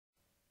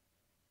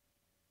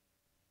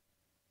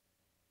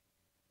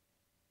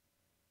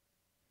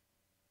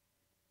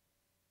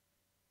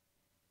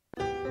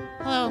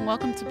and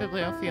welcome to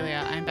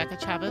Bibliophilia. I'm Becca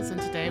Chavez, and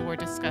today we're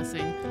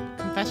discussing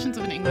Confessions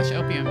of an English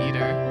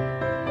Opium-Eater.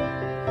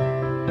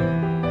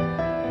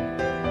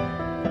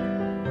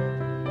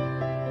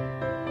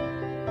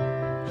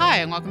 Hi,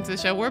 and welcome to the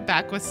show. We're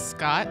back with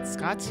Scott.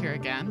 Scott's here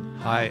again.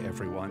 Hi,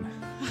 everyone.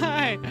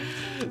 Hi.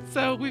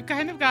 So we've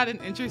kind of got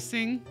an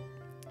interesting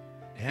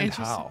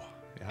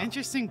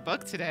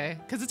book today,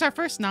 because it's our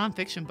first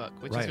nonfiction book,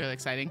 which is really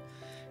exciting.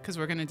 Because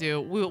we're going to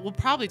we'll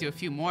probably do a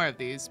few more of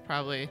these,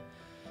 probably.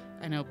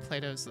 I know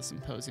Plato's The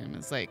Symposium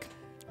is like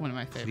one of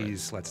my favorites.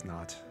 Please, let's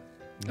not.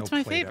 No it's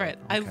my Plato. favorite.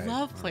 Okay. I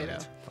love Plato.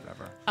 Right.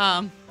 Whatever.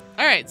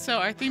 All right, so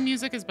our theme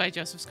music is by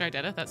Joseph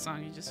Scardetta, that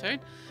song you just heard.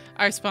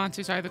 Our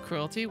sponsors are The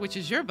Cruelty, which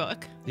is your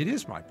book. It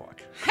is my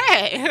book.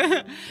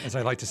 Hey! As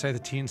I like to say, the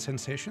teen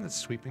sensation that's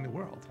sweeping the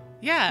world.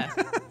 Yeah.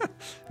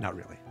 Not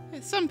really.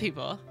 Some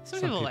people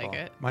people like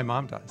it. My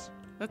mom does.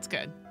 That's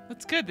good.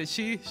 That's good that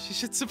she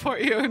should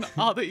support you in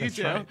all that you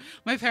do. Right.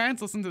 My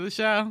parents listen to the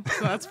show,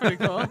 so that's pretty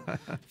cool.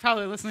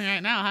 Probably listening right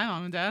now. Hi,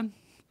 Mom and Dad.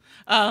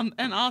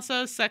 And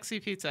also Sexy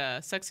Pizza.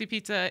 Sexy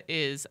Pizza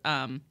is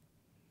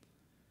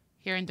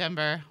here in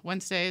Denver,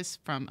 Wednesdays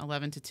from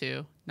 11 to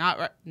 2.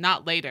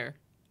 Not later,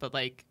 but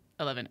like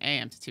 11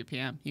 a.m. to 2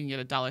 p.m. You can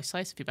get $1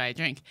 slice if you buy a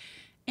drink.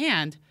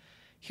 And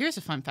here's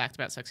a fun fact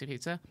about Sexy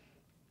Pizza.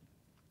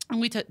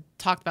 And we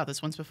talked about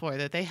this once before,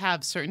 that they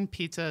have certain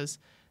pizzas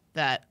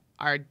that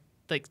are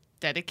like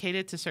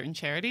dedicated to certain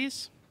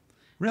charities.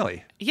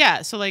 Really?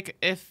 Yeah. So like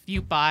if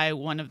you buy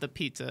one of the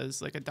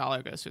pizzas, like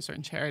 $1 goes to a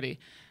certain charity.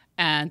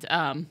 And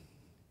now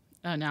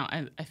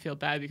I feel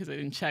bad because I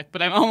didn't check,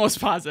 but I'm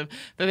almost positive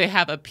that they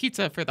have a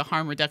pizza for the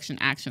Harm Reduction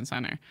Action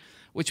Center,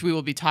 which we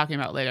will be talking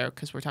about later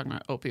because we're talking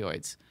about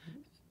opioids.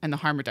 And the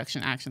Harm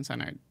Reduction Action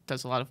Center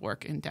does a lot of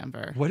work in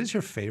Denver. What is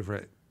your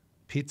favorite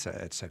pizza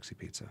at Sexy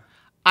Pizza?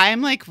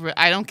 I'm like,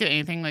 I don't get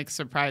anything like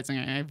surprising.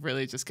 I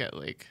really just get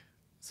like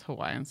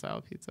Hawaiian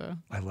style pizza.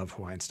 I love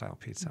Hawaiian style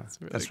pizza.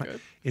 That's good.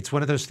 It's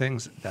one of those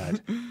things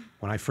that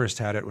when I first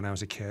had it when I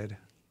was a kid,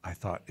 I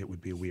thought it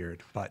would be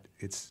weird, but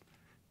it's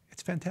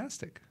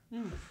fantastic.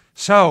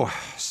 So,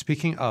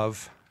 speaking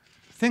of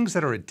things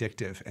that are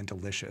addictive and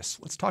delicious,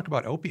 let's talk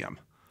about opium.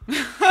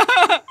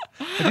 Have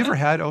you ever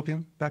had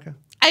opium, Becca?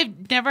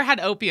 I've never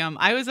had opium.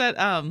 I was at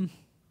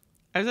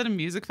a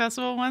music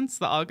festival once,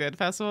 the All Good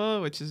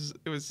Festival,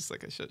 it was just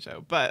like a shit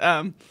show.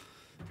 But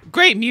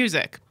great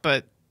music,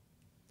 but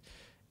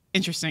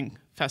interesting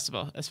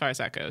festival as far as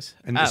that goes.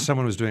 And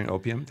someone was doing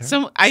opium there?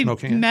 So I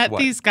met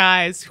these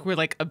guys who were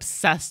like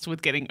obsessed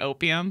with getting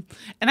opium,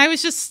 and I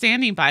was just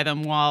standing by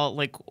them while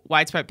like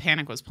Widespread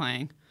Panic was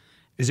playing.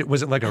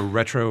 Was it like a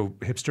retro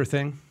hipster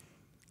thing?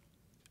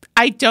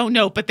 I don't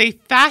know, but they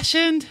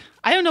fashioned,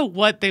 I don't know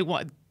what they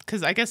want,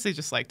 because I guess they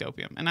just liked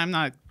opium, and I'm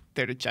not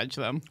there to judge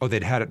them. Oh,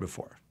 they'd had it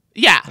before.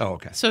 Yeah. Oh,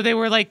 okay. So they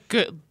were like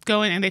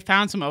going and they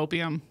found some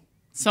opium.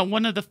 So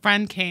one of the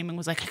friend came and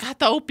was like, I got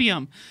the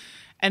opium.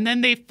 And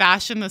then they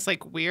fashioned this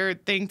like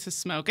weird thing to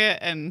smoke it.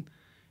 And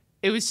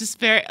it was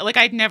just very, like,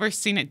 I'd never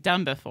seen it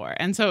done before.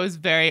 And so it was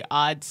very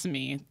odd to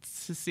me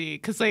to see,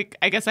 because like,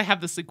 I guess I have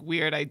this like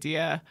weird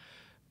idea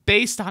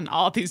based on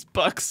all these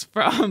books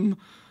from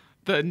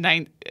the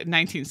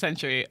 19th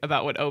century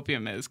about what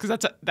opium is,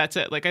 because that's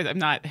it. Like, I'm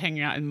not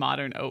hanging out in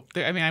modern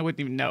opium. I mean, I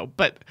wouldn't even know.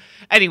 But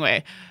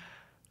anyway,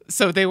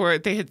 so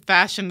they had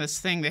fashioned this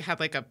thing. They had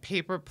like a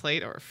paper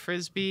plate or a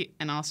frisbee,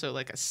 and also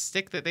like a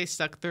stick that they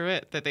stuck through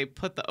it that they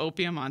put the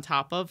opium on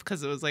top of,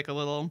 because it was like a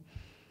little,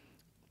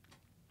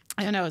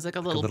 I don't know, it was like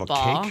a little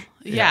ball. Cake?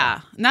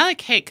 Yeah, not a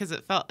cake, because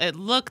it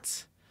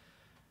looked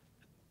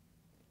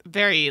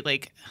very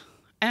like.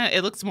 And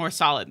it looks more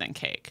solid than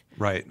cake.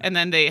 Right. And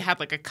then they had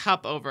like a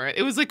cup over it.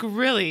 It was like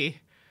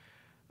really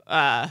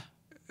it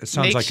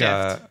sounds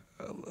makeshift.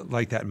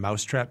 like that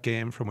mousetrap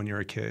game from when you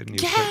were a kid.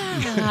 And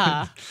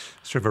Yeah.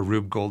 Sort of a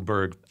Rube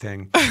Goldberg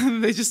thing.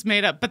 They just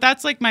made up. But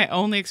that's like my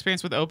only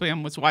experience with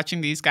opium, was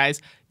watching these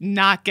guys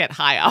not get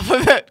high off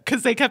of it,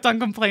 because they kept on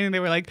complaining.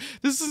 They were like,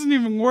 this isn't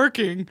even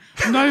working.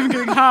 I'm not even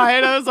getting high.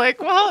 And I was like,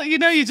 well,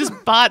 you just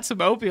bought some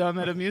opium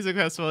at a music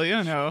festival. You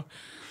don't know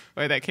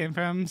where that came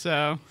from.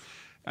 So...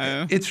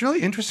 It's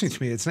really interesting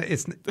to me. It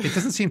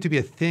doesn't seem to be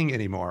a thing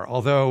anymore.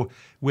 Although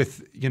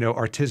with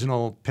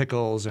artisanal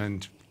pickles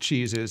and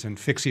cheeses and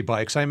fixie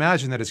bikes, I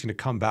imagine that it's going to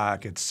come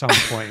back at some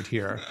point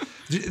here.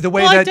 The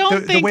way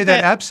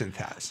that absinthe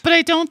has. But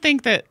I don't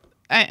think that.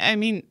 I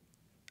mean,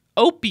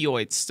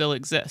 opioids still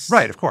exist.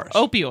 Right, of course.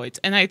 Opioids,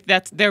 and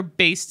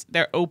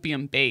they're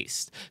opium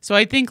based. So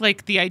I think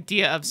like the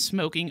idea of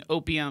smoking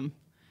opium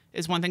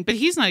is one thing, but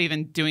he's not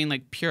even doing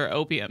like pure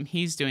opium.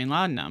 He's doing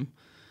laudanum,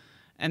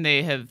 and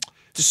they have.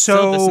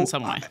 So this in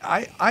some way.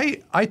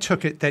 I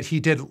took it that he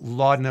did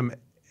laudanum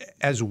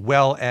as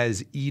well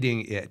as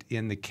eating it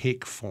in the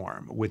cake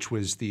form, which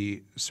was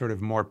the sort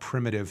of more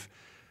primitive.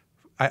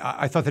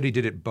 I thought that he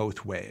did it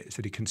both ways,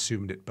 that he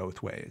consumed it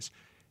both ways.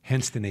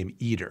 Hence the name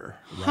Eater,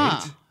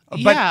 right? Huh.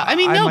 Yeah, I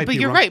mean, no, but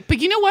you're right. But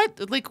you know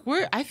what? Like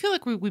I feel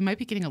like we might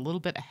be getting a little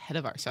bit ahead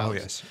of ourselves. Oh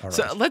yes. All right.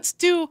 So let's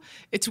do.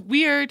 It's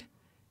weird.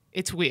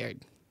 It's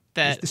weird.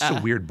 that This is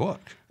a weird book.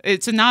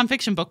 It's a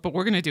nonfiction book, but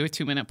we're going to do a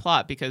 2-minute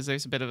plot because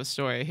there's a bit of a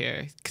story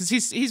here. Because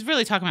he's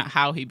really talking about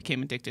how he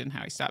became addicted and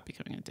how he stopped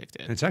becoming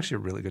addicted. And it's actually a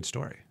really good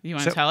story. You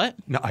want to tell it?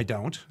 No, I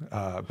don't.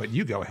 But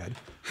you go ahead.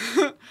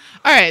 All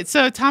right.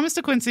 So Thomas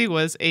de Quincey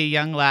was a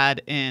young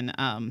lad in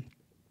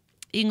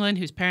England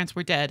whose parents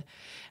were dead,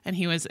 and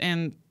he was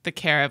in the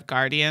care of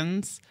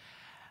guardians.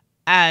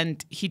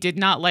 And he did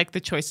not like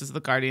the choices the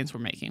guardians were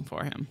making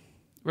for him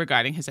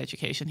regarding his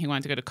education. He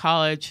wanted to go to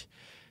college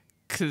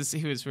because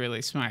he was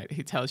really smart.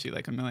 He tells you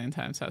like a million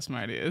times how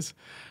smart he is.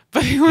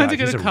 But he wanted to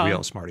go to college. He's a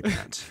real smarty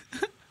pants.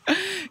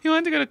 He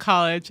wanted to go to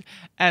college,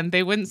 and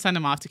they wouldn't send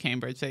him off to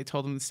Cambridge. They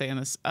told him to stay in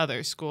this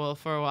other school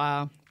for a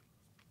while.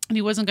 And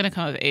he wasn't going to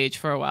come of age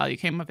for a while. He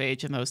came of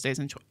age in those days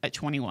at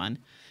 21,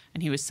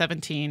 and he was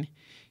 17.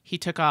 He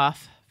took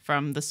off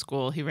from the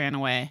school. He ran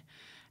away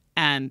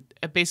and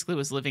basically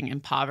was living in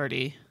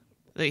poverty.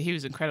 Like, he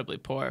was incredibly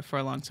poor for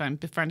a long time.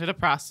 Befriended a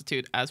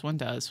prostitute, as one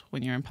does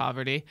when you're in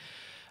poverty.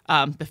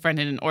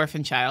 Befriended an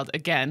orphan child.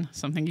 Again,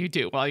 something you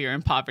do while you're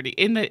in poverty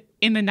in the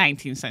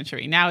 19th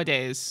century.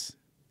 Nowadays,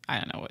 I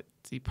don't know what,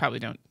 you probably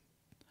don't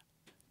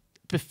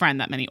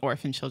befriend that many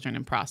orphan children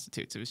and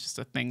prostitutes. It was just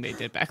a thing they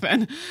did back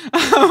then.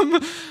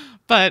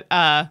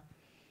 But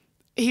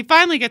he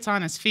finally gets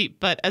on his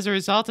feet. But as a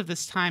result of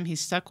this time,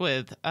 he's stuck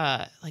with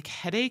like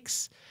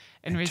headaches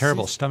and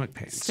terrible stomach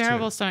pains.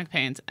 Terrible stomach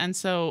pains. And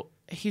so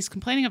he's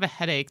complaining of a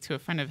headache to a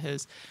friend of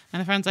his,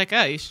 and the friend's like,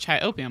 "Oh, you should try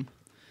opium."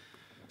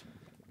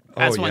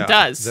 As one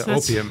does. The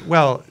opium.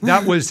 Well,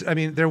 that was, I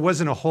mean, there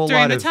wasn't a whole lot of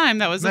during the time,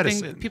 that was the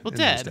thing that people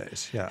did. Those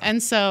days. Yeah.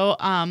 And so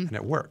and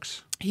it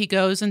works. He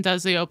goes and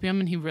does the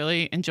opium, and he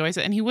really enjoys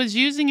it. And he was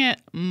using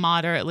it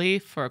moderately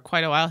for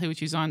quite a while. He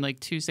would use on like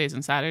Tuesdays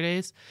and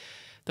Saturdays.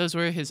 Those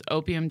were his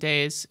opium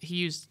days. He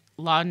used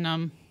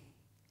laudanum,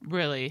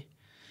 really.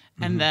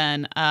 And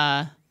then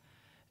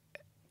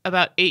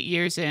about 8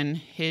 years in,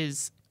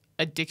 his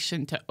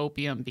addiction to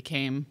opium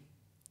became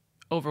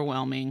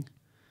overwhelming.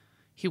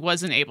 He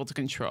wasn't able to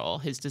control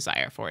his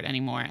desire for it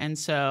anymore. And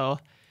so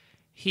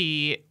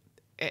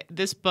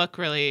this book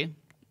really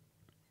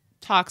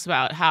talks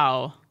about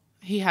how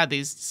he had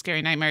these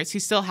scary nightmares. He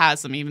still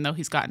has them, even though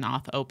he's gotten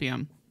off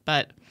opium.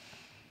 But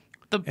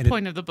the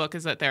point of the book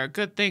is that there are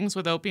good things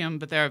with opium,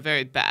 but there are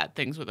very bad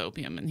things with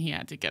opium, and he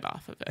had to get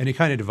off of it. And he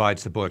kind of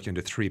divides the book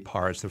into 3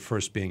 parts, the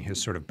first being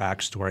his sort of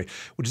backstory,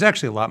 which is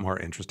actually a lot more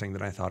interesting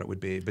than I thought it would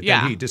be. But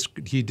then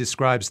he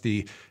describes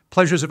the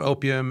pleasures of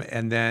opium,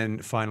 and then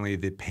finally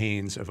the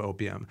pains of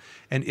opium.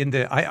 And in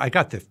I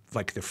got the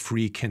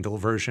free Kindle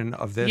version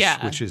of this,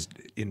 which is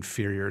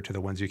inferior to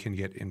the ones you can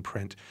get in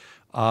print.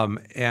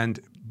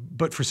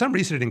 But for some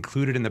reason it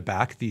included in the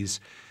back these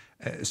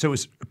so it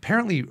was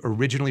apparently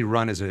originally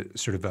run as a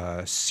sort of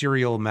a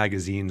serial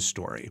magazine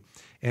story.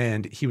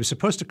 And he was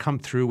supposed to come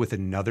through with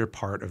another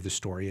part of the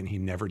story, and he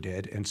never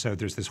did. And so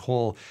there's this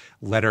whole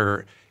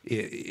letter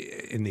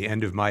in the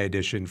end of my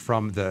edition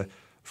from the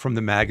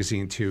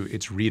magazine to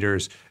its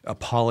readers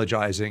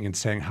apologizing and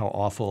saying how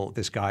awful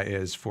this guy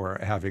is for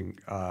having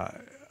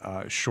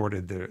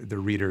shorted the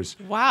readers.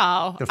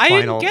 Wow. The I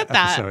final didn't get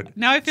that. episode.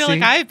 Now I feel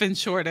like I've been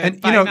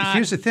shorted. And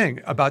here's the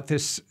thing about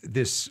this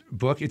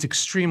book. It's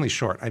extremely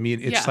short. I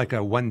mean, it's like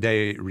a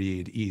one-day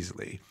read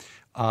easily.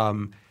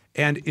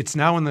 And it's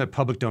now in the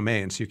public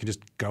domain, so you can just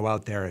go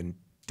out there and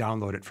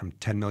download it from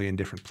 10 million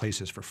different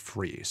places for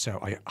free. So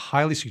I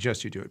highly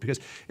suggest you do it because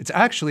it's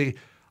actually,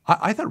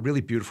 I thought,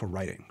 really beautiful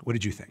writing. What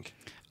did you think?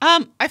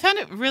 I found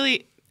it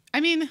really, I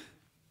mean,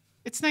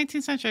 it's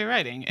 19th century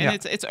writing,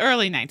 and it's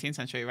early 19th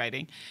century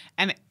writing.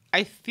 And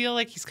I feel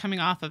like he's coming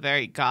off a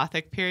very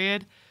Gothic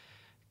period.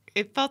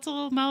 It felt a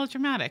little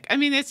melodramatic. I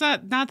mean, it's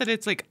not that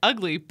it's like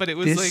ugly, but it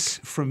was this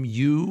from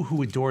you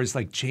who adores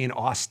like Jane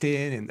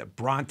Austen and the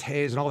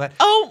Brontes and all that.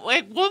 Oh,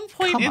 at one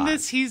point in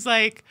this, he's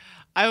like,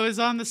 he's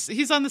on the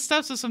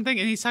steps of something,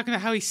 and he's talking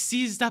about how he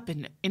seized up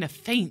in a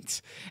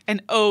faint.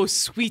 And oh,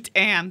 sweet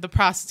Anne, the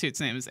prostitute's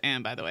name is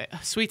Anne, by the way.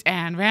 Sweet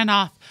Anne ran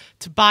off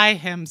to buy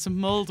him some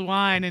mulled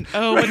wine, and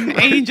oh, what an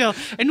angel.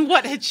 And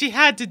what had she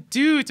had to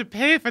do to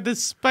pay for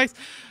this spice?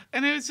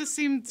 And it just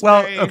seemed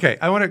okay,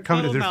 I want to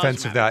come to the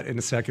defense of that in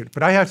a second.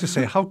 But I have to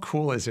say, how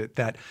cool is it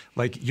that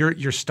like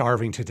you're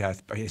starving to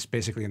death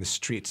basically in the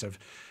streets of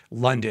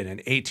London in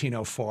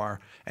 1804,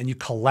 and you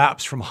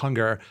collapse from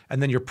hunger,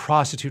 and then your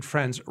prostitute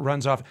friend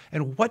runs off.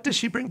 And what does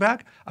she bring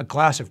back? A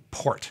glass of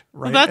port,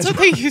 right? Well, that's what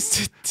they used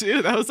to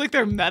do. That was like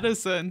their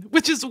medicine,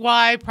 which is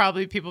why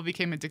probably people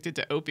became addicted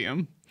to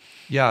opium.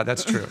 Yeah,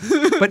 that's true.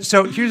 But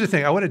so here's the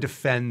thing. I want to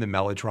defend the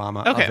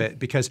melodrama of it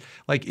because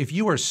like if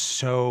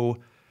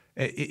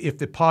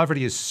the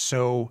poverty is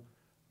so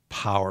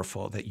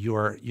powerful that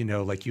you're,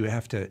 like you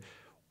have to,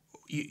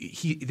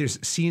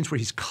 there's scenes where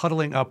he's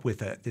cuddling up with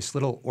this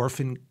little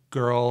orphan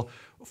girl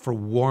for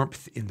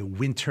warmth in the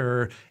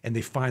winter, and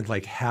they find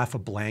like half a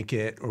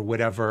blanket or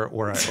whatever,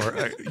 or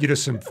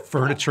some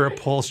furniture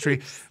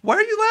upholstery. Why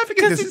are you laughing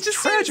at this?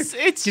 It's tragic.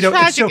 It's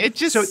tragic. It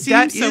just seems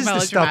that so is the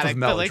stuff of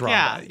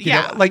melodramatic.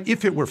 melodrama. Like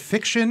if it were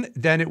fiction,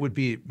 then it would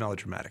be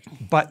melodramatic.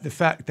 But the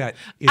fact that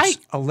it's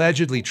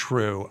allegedly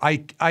true,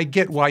 I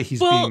get why he's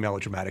being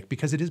melodramatic,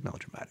 because it is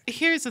melodramatic.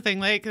 Here's the thing,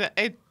 like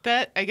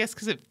I guess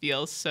because it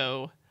feels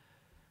so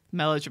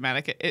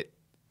melodramatic,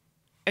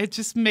 it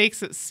just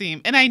makes it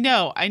seem, and I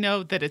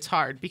know that it's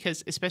hard,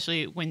 because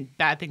especially when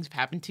bad things have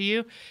happened to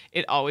you,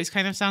 it always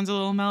kind of sounds a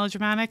little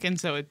melodramatic, and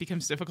so it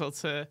becomes difficult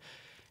to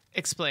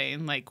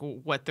explain like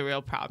what the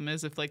real problem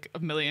is if like a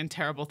million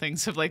terrible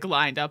things have like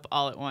lined up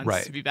all at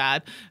once to be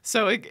bad.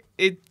 So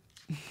it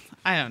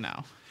I don't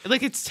know.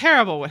 Like, it's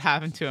terrible what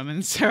happened to him, and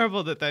it's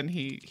terrible that then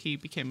he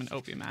became an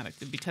opium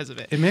addict because of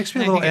it. It makes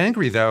me a little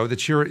angry, though,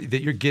 that you're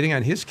getting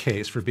on his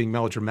case for being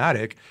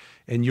melodramatic,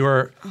 and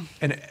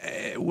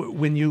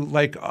when you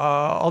like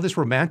all this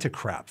romantic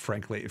crap,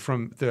 frankly,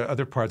 from the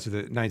other parts of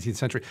the 19th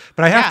century.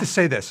 But I have to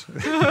say this.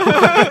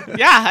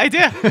 Yeah, I do.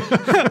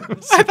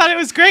 I thought it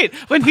was great.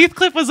 When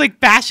Heathcliff was like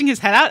bashing his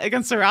head out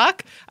against a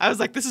rock, I was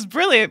like, this is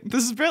brilliant.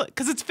 This is brilliant,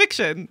 because it's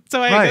fiction.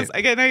 So I guess,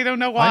 again, I don't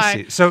know why. I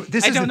see. So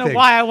this I don't know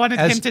why I wanted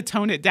him to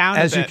tone it down a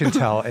bit. As you can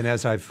tell, and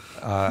as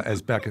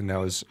as Becca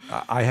knows,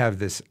 I have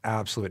this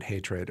absolute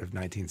hatred of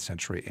 19th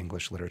century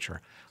English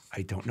literature.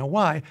 I don't know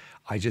why.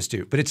 I just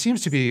do. But it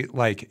seems to be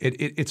like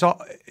it's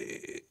all.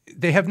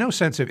 They have no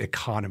sense of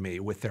economy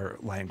with their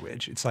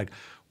language. It's like,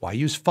 why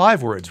use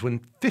 5 words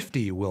when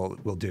 50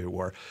 will do?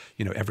 Or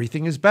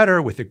everything is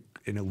better with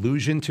an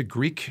allusion to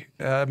Greek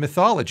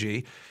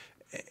mythology,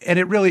 and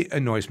it really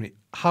annoys me.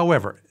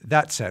 However,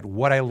 that said,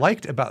 what I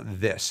liked about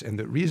this, and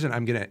the reason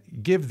I'm going to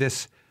give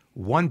this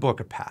one book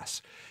a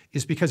pass,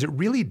 is because it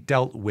really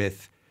dealt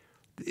with.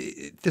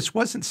 This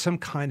wasn't some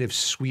kind of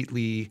sweet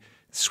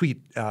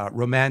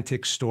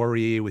romantic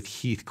story with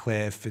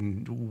Heathcliff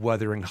and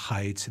Wuthering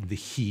Heights and the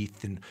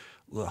Heath and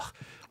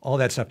all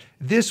that stuff.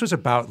 This was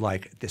about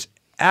like this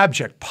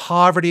abject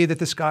poverty that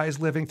this guy is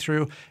living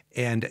through,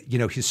 and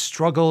his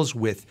struggles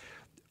with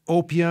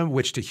opium,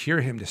 which to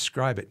hear him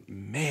describe it,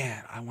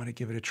 man, I want to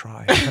give it a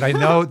try. But I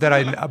know that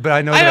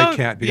I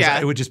can't,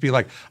 because it would just be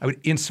like I would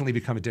instantly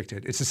become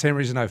addicted. It's the same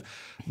reason I've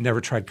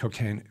never tried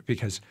cocaine,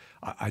 because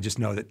I just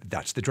know that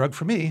that's the drug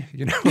for me.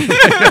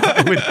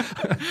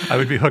 I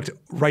would be hooked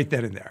right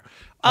then and there.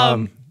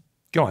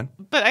 Go on.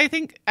 But I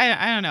think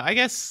I don't know. I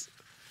guess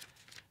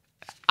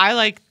I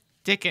like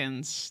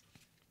Dickens,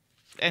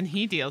 and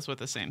he deals with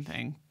the same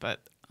thing. But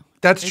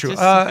that's true.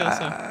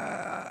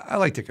 I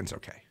like Dickens.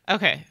 Okay. All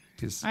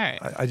right.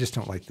 I just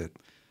don't like the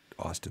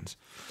Austens.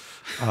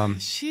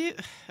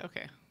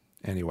 Okay.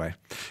 Anyway,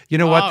 you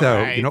know what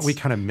though? Right. You know what we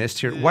kind of missed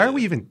here? Why are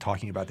we even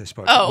talking about this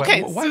book? Oh,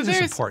 okay. Why is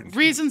this important?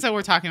 Reasons that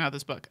we're talking about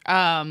this book.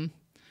 So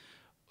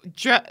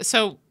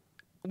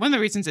one of the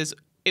reasons is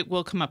it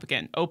will come up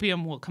again.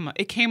 Opium will come up.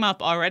 It came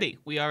up already.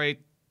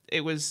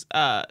 It was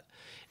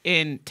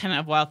in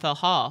Tenant of Wildfell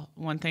Hall.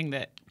 One thing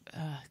that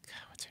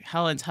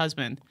Helen's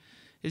husband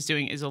is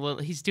doing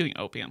he's doing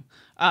opium.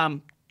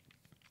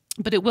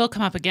 But it will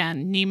come up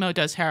again. Nemo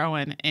does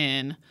heroin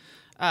in.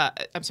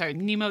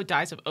 Nemo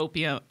dies of an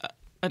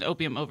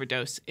opium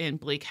overdose in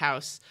Bleak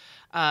House.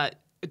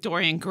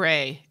 Dorian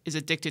Gray is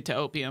addicted to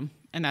opium,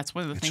 and that's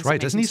one of the things. That's right.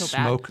 That makes Doesn't he him so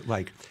smoke bad.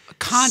 like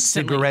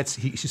Constantly cigarettes?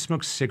 He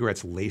smokes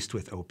cigarettes laced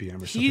with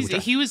opium or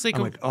something. He was like,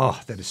 I'm like, oh,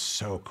 that is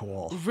so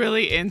cool.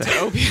 Really into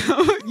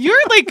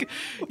opium.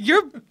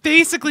 You're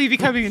basically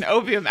becoming an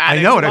opium addict.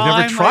 I know it.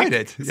 I've never tried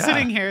it. Yeah.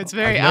 Sitting here, it's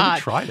very I've odd.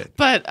 never tried it,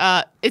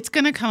 but it's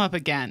gonna come up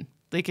again.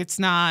 Like, it's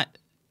not.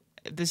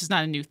 This is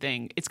not a new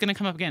thing. It's going to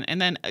come up again. And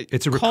then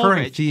it's a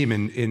recurring theme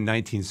in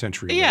 19th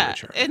century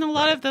literature. And a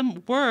lot of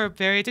them were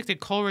very addicted.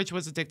 Coleridge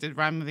was addicted.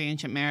 Rhyme of the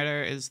Ancient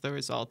Mariner is the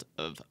result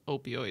of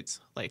opioids,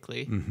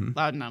 likely.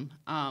 Laudanum.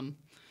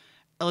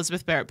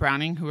 Elizabeth Barrett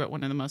Browning, who wrote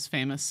one of the most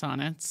famous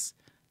sonnets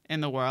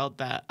in the world,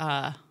 that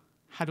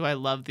 "How do I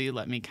love thee?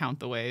 Let me count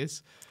the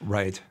ways."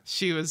 Right.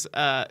 She was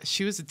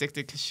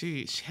addicted because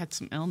she had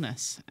some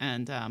illness,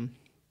 and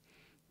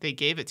they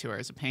gave it to her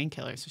as a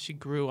painkiller, so she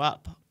grew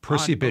up.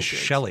 Percy Bysshe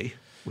Shelley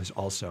was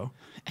also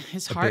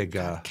his heart big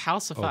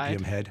calcified.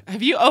 opium head.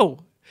 If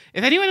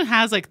anyone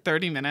has like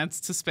 30 minutes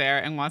to spare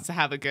and wants to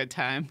have a good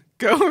time,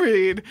 go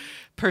read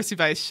Percy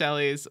Bysshe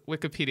Shelley's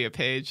Wikipedia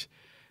page.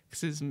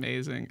 This is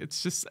amazing.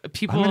 It's just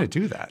people. I'm going to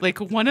do that. Like,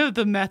 one of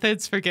the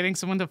methods for getting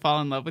someone to fall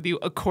in love with you,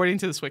 according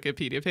to this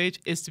Wikipedia page,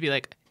 is to be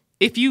like,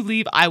 if you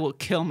leave, I will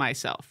kill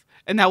myself.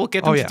 And that will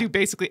get them to do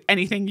basically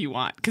anything you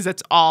want, because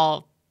that's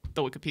all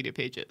the Wikipedia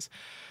page is.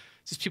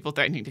 Just people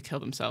threatening to kill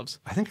themselves.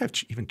 I think I've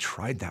even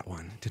tried that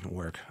one. It didn't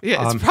work.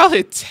 Yeah, it's probably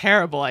a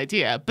terrible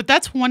idea. But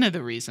that's one of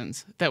the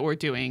reasons that we're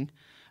doing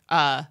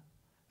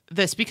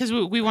this, because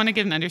we want to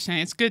get an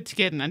understanding. It's good to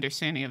get an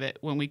understanding of it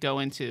when we go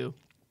into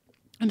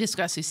and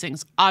discuss these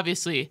things.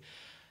 Obviously,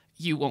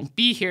 you won't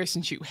be here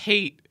since you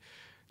hate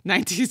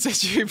 19th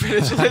century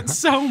British lit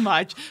so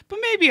much, but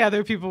maybe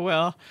other people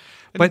will.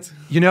 But,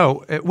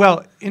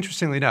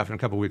 interestingly enough, in a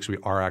couple of weeks, we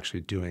are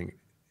actually doing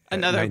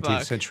another 19th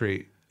book.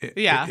 Century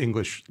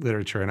English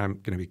literature, and I'm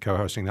going to be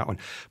co-hosting that one.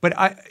 But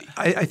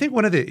I think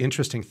one of the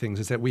interesting things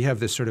is that we have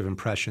this sort of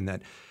impression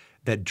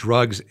that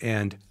drugs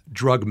and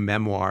drug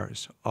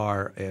memoirs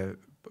are a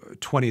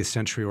 20th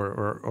century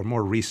or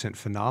more recent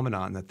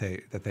phenomenon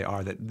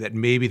that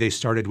maybe they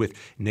started with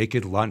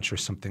Naked Lunch or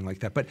something like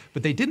that. But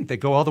they didn't. They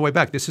go all the way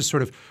back. This is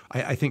sort of,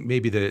 I think,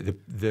 maybe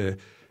the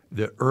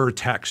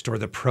text or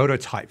the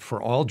prototype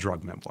for all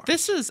drug memoirs.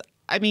 This is,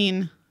 I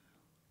mean,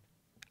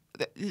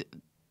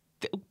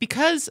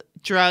 because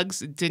drugs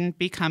didn't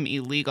become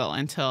illegal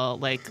until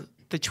like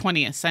the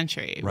 20th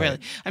century, Right. really.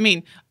 I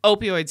mean,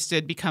 opioids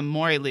did become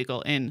more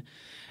illegal in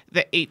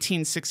the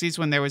 1860s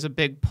when there was a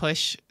big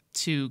push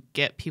to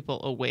get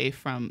people away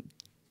from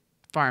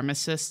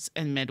pharmacists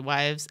and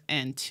midwives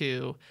and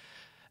to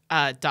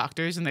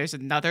doctors. And there's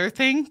another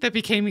thing that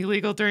became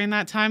illegal during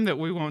that time that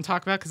we won't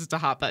talk about because it's a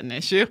hot button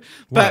issue.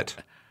 But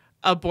What?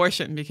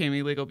 Abortion became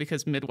illegal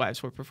because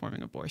midwives were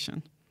performing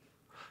abortion.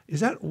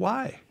 Is that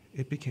why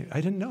it became? I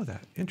didn't know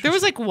that. Interesting. There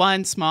was like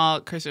one small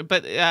Christian,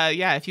 but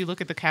yeah, if you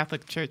look at the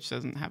Catholic Church,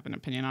 doesn't have an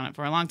opinion on it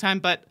for a long time.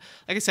 But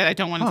like I said, I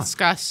don't want to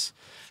discuss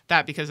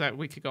that because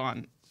we could go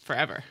on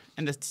forever.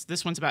 And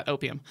this one's about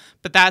opium.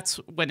 But that's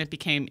when it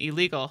became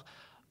illegal.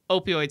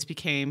 Opioids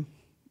became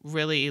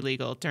really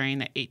illegal during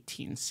the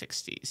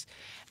 1860s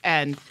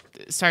and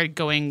started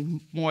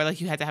going more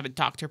like you had to have a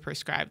doctor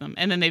prescribe them.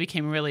 And then they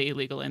became really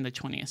illegal in the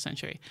 20th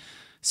century.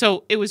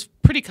 So it was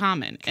pretty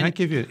common. Can I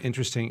give you an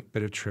interesting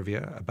bit of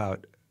trivia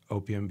about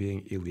opium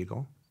being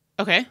illegal?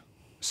 Okay.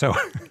 So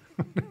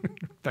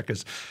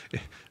Becca's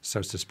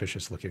so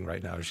suspicious looking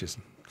right now. She's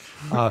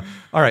all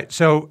right.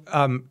 So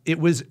it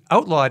was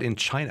outlawed in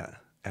China,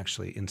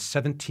 actually, in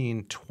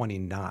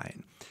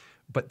 1729.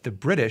 But the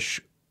British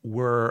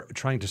were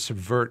trying to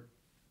subvert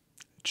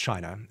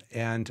China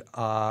and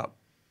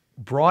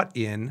brought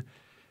in,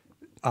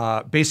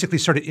 basically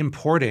started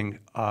importing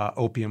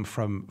opium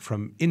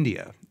from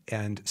India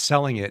and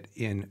selling it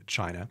in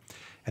China.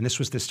 And this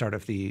was the start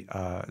of the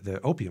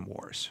Opium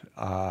Wars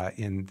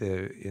in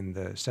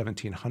the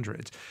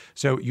 1700s.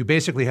 So you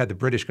basically had the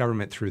British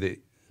government through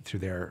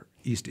their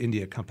East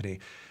India Company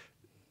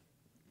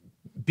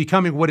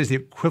becoming what is the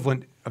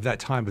equivalent of that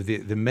time of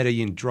the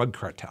Medellin drug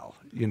cartel.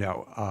 You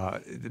know,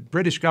 the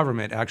British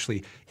government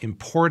actually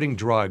importing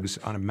drugs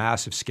on a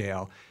massive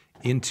scale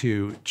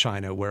into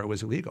China where it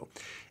was illegal.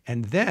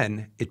 And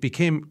then it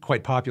became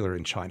quite popular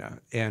in China.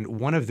 And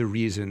one of the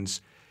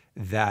reasons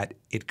that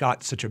it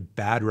got such a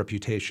bad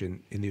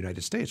reputation in the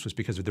United States was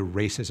because of the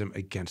racism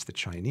against the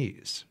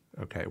Chinese,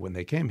 okay, when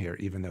they came here,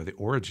 even though the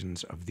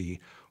origins of the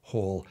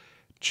whole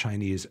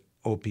Chinese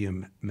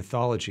opium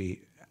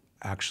mythology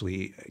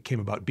actually came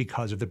about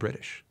because of the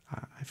British.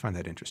 I find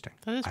that interesting.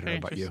 That is I don't know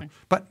about you. interesting.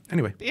 But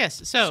anyway.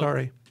 Yes. So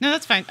sorry. No,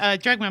 that's fine.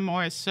 Drug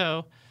memoirs.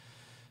 So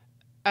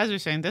as we were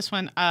saying, this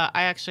one,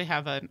 I actually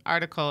have an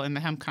article in the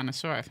Hemp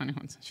Connoisseur, if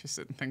anyone's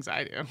interested in things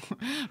I do.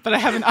 But I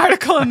have an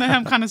article in the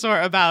Hemp Connoisseur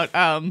about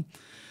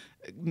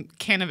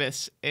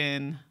cannabis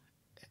in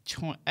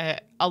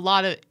a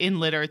lot of in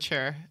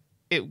literature.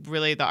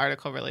 The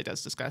article really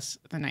does discuss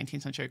the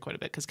 19th century quite a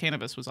bit because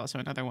cannabis was also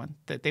another one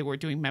that they were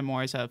doing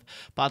memoirs of.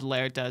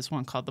 Baudelaire does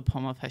one called The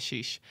Poem of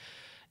Hashish,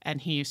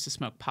 and he used to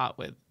smoke pot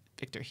with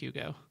Victor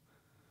Hugo.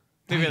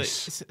 They really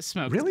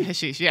smoked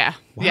hashish. Yeah.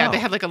 Wow. Yeah, they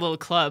had like a little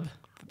club.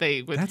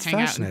 They would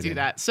hang out and do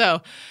that.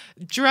 So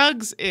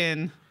drugs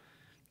in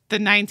the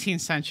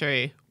 19th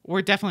century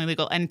were definitely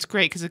legal. And it's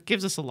great because it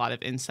gives us a lot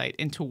of insight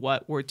into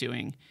what we're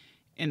doing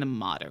in the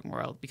modern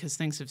world because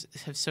things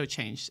have so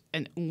changed.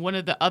 And one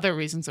of the other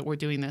reasons that we're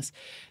doing this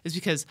is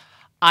because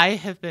I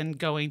have been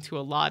going to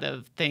a lot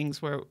of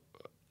things where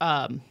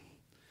the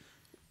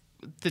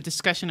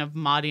discussion of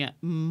modern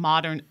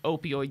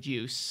opioid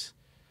use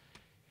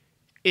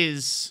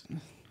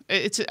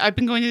I've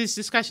been going to these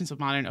discussions of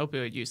modern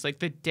opioid use. Like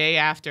the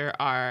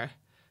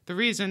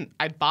reason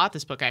I bought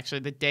this book, actually,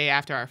 the day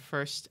after our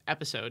first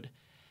episode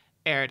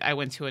aired, I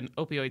went to an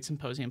opioid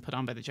symposium put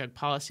on by the Drug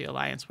Policy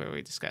Alliance where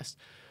we discussed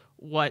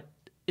what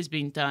is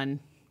being done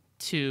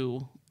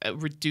to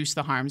reduce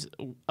the harms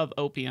of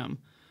opium,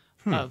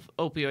 of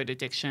opioid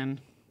addiction,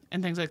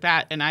 and things like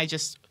that. And I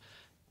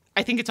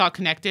think it's all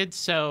connected.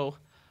 So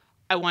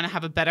I want to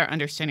have a better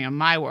understanding of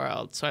my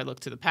world, so I look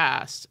to the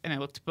past, and I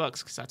look to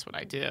books because that's what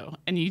I do.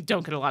 And you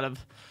don't get a lot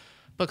of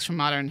books from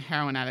modern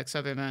heroin addicts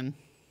other than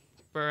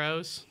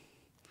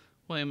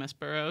William S.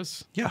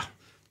 Burroughs. Yeah.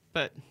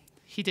 But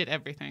he did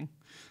everything.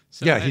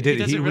 So yeah, he did.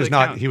 He really was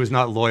not. count. He was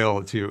not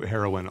loyal to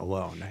heroin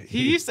alone.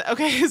 He used to.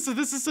 Okay, so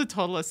this is a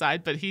total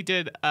aside, but he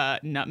did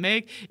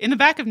nutmeg in the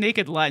back of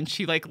Naked Lunch.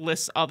 He like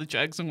lists all the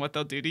drugs and what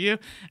they'll do to you.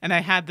 And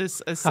I had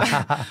this.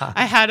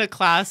 I had a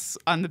class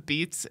on the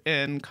beats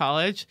in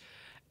college.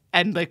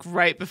 And like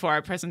right before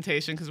our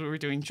presentation, because we were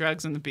doing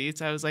drugs and the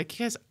beats, I was like,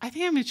 yes, I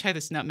think I'm going to try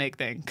this nutmeg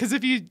thing. Because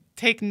if you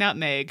take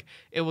nutmeg,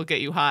 it will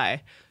get you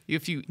high.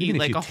 If you eat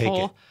like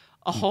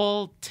a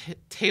whole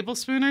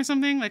tablespoon or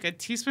something, like a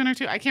teaspoon or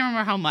two. I can't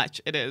remember how much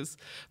it is.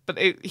 But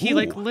he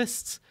like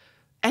lists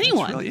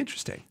anyone. That's really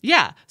interesting.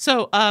 Yeah.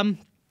 So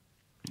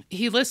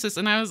he lists this,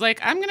 and I was like,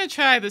 I'm going to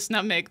try this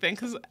nutmeg thing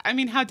because, I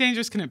mean, how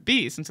dangerous can it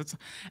be?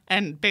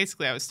 And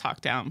basically I was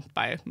talked down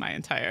by my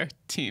entire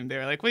team. They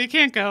were like, well, you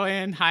can't go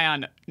in high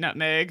on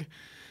nutmeg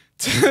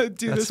to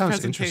do this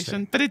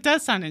presentation. But it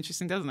does sound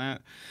interesting, doesn't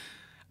it?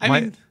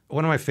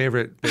 One of my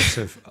favorite bits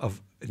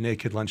of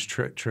Naked Lunch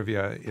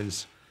trivia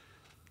is,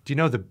 do you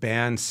know the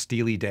band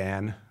Steely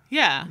Dan?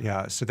 Yeah.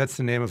 Yeah, so that's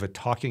the name of a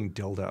talking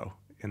dildo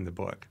in the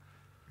book.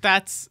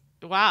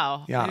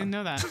 Wow. Yeah. I didn't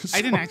know that.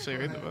 I didn't actually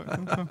read the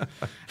book.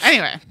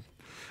 Anyway.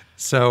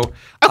 So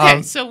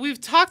okay, so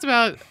we've talked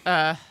about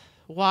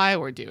why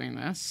we're doing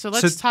this. So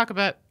let's talk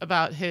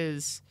about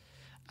his.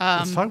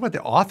 Let's talk about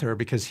the author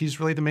because he's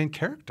really the main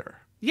character.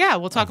 Yeah,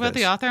 we'll talk about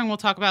the author, and we'll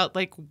talk about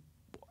like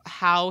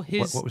how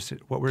his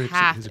what were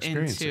path his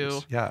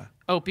experiences? Into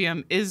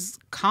opium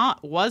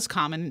was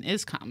common and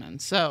is common.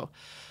 So.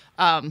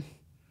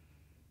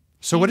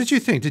 So what did you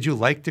think? Did you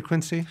like De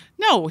Quincey?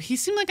 No, he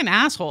seemed like an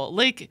asshole.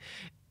 Like,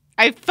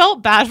 I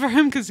felt bad for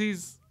him because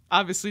he's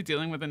obviously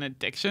dealing with an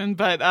addiction,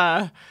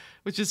 but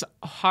which is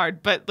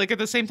hard. But like at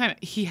the same time,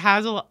 he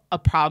has a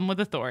problem with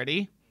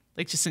authority,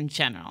 like just in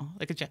general.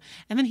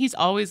 And then he's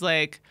always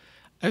like,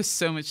 "I was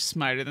so much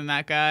smarter than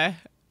that guy.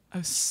 I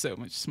was so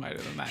much smarter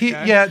than that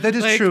guy." Yeah, that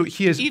is true.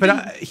 He is,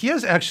 but he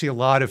has actually a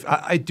lot of.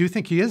 I do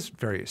think he is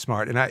very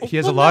smart, and he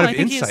has a lot of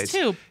insights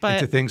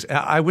into things.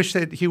 I wish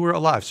that he were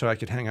alive so I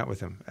could hang out with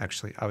him.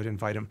 Actually, I would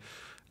invite him.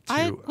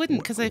 I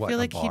wouldn't because I feel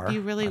like he'd be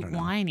really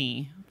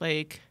whiny.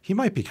 Like he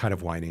might be kind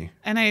of whiny,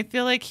 and I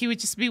feel like he would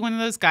just be one of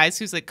those guys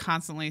who's like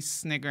constantly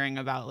sniggering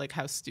about like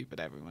how stupid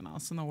everyone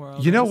else in the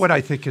world. You know what I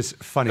think is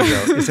funny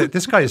though is that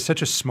this guy is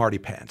such a smarty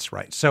pants,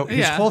 right? So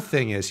his whole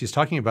thing is he's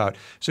talking about.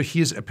 So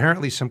he's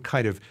apparently some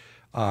kind of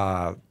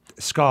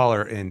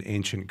scholar in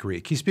ancient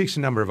Greek. He speaks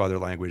a number of other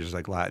languages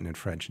like Latin and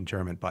French and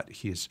German, but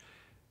his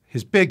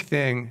big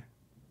thing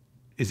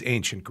is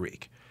ancient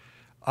Greek,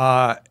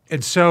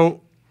 and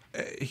so.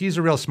 He's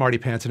a real smarty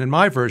pants, and in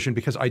my version,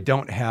 because I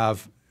don't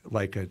have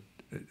like a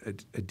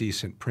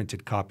decent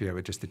printed copy of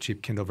it, just the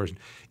cheap Kindle version,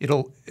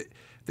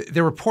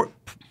 there were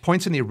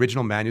points in the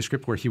original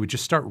manuscript where he would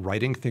just start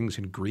writing things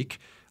in Greek,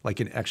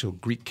 like in actual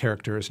Greek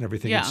characters and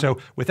everything. Yeah. And so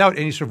without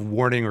any sort of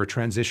warning or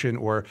transition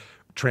or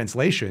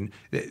translation,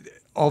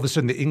 all of a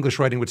sudden the English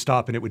writing would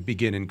stop and it would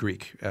begin in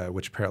Greek,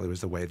 which apparently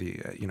was the way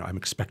I'm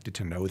expected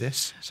to know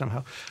this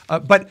somehow.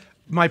 But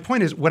my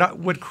point is,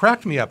 what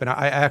cracked me up, and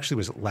I actually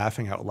was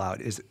laughing out loud,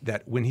 is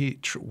that when he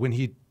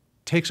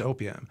takes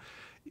opium,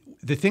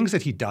 the things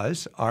that he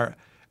does are.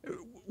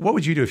 What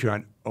would you do if you're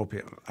on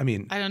opium? I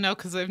mean, I don't know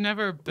because I've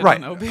never been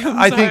on opium. So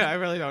I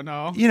really don't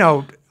know.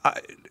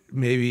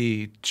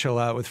 Maybe chill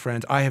out with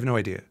friends. I have no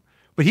idea.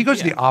 But he goes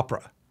to the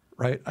opera,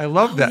 right? I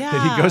love that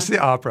he goes to the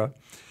opera,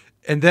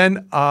 and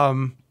then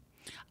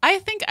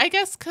I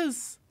guess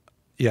because.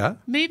 Yeah.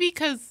 Maybe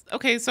because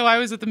so I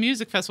was at the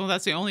music festival.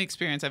 That's the only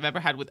experience I've ever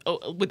had with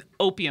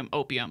opium.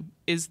 Opium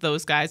is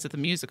those guys at the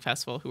music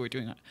festival who were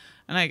doing it,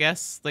 and I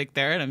guess like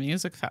they're at a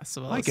music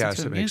festival. I guess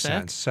it makes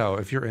sense. So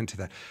if you're into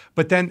that,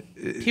 but then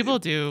people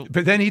do.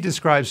 But then he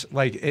describes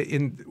like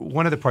in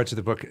one of the parts of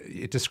the book,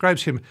 it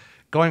describes him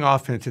going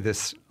off into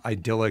this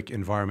idyllic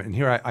environment. And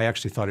here I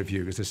actually thought of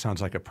you because this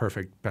sounds like a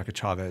perfect Becca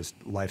Chavez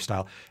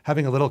lifestyle.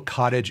 Having a little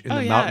cottage in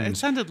the mountains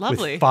it sounded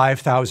lovely. with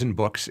 5,000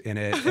 books in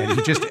it. And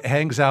he just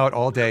hangs out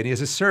all day. And he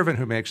has a servant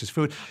who makes his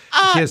food.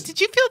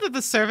 Did you feel that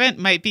the servant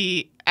might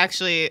be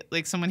actually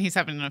like someone he's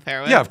having an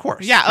affair with? Yeah, of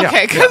course. Yeah,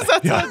 okay. Because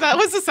that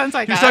was the sense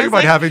I got. He's talking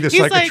about having this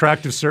like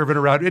attractive servant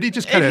around. And he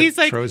just kind of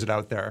throws it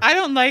out there. I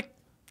don't like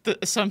the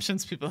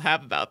assumptions people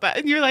have about that.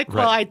 And you're like,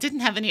 well, I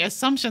didn't have any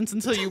assumptions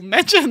until you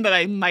mentioned that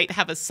I might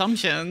have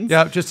assumptions.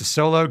 Yeah, just a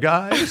solo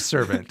guy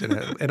servant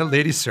and a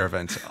lady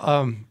servant.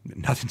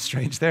 Nothing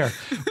strange there.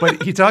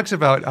 But he talks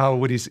about how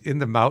when he's in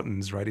the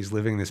mountains, right, he's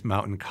living in this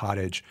mountain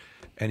cottage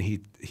and he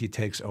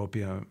takes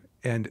opium.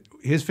 And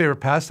his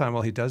favorite pastime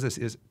while he does this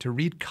is to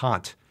read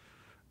Kant.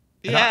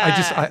 And I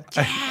find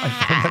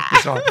that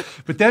bizarre.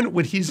 But then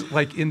when he's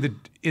like in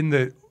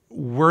the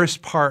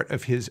worst part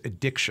of his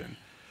addiction,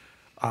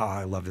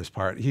 I love this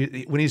part.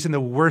 When he's in the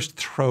worst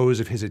throes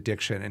of his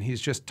addiction and he's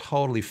just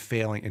totally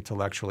failing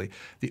intellectually,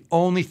 the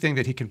only thing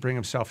that he can bring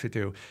himself to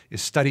do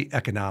is study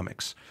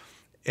economics.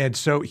 And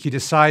so he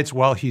decides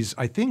I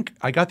think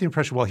I got the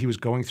impression while he was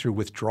going through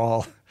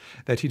withdrawal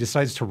that he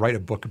decides to write a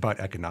book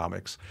about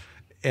economics.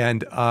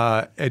 And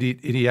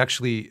he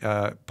actually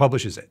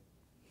publishes it.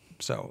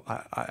 So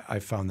I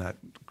found that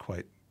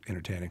quite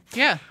entertaining.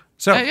 Yeah.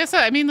 So I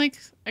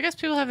guess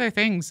people have their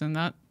things and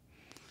that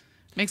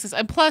makes sense.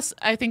 And plus,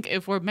 I think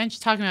if we're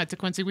talking about De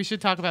Quincey, we should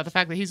talk about the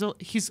fact that he's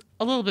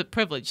a little bit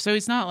privileged. So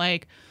he's not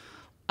like.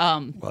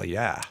 Well,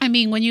 yeah. I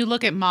mean, when you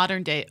look at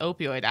modern day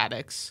opioid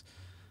addicts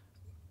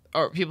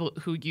or people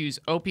who use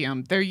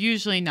opium, they're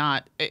usually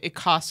not. It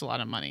costs a lot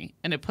of money,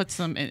 and it puts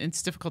them.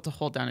 It's difficult to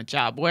hold down a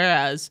job.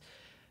 Whereas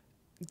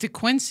De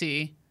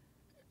Quincey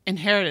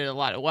inherited a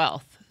lot of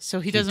wealth, so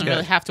he doesn't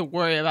really have to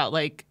worry about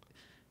like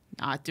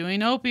not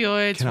doing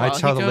opioids. Can I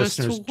tell the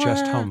listeners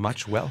just how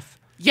much wealth?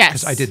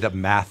 Yes. Because I did the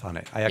math on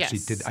it. I actually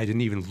did. I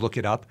didn't even look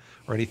it up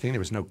or anything. There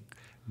was no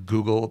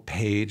Google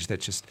page that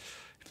just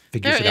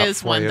figures it out There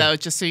is for one you. though,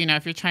 just so you know,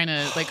 if you're trying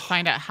to like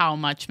find out how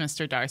much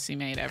Mr. Darcy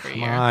made every Come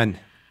year. on.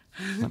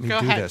 Let me Go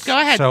do ahead. this. Go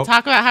ahead. So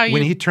Talk about how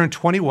when you. he turned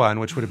 21,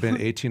 which would have been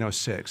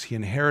 1806, he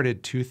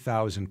inherited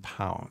 2,000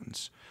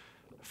 pounds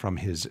from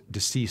his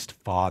deceased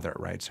father,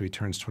 right? So he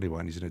turns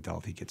 21, he's an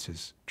adult, he gets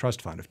his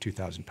trust fund of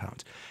 2,000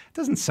 pounds. It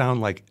doesn't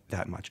sound like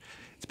that much.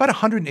 It's about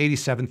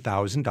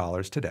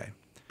 $187,000 today,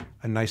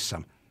 a nice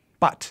sum.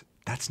 But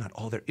that's not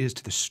all there is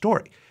to the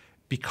story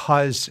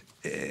because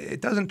it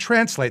doesn't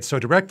translate so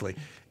directly.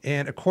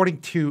 And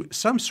according to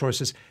some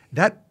sources,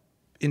 that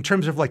in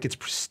terms of like its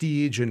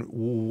prestige and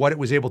what it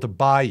was able to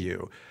buy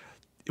you,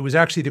 it was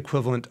actually the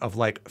equivalent of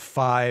like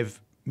 $5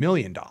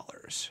 million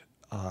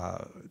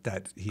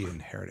that he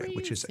inherited,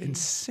 which is an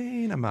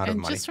insane amount of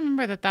And money. just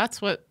remember that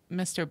that's what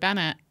Mr.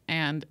 Bennett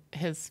and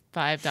his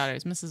 5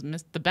 daughters,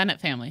 the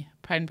Bennett family,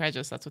 Pride and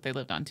Prejudice, that's what they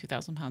lived on,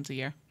 2,000 pounds a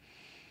year.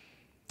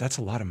 That's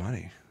a lot of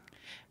money.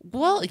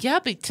 Well, yeah,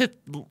 but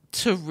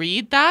to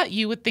read that,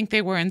 you would think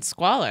they were in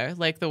squalor,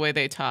 like the way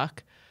they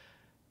talk.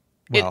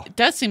 Well, It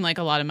does seem like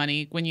a lot of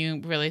money when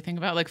you really think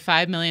about it, like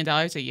 $5 million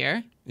a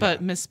year.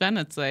 But Miss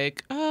Bennett's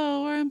like,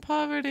 oh, we're in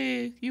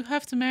poverty. You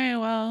have to marry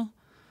well.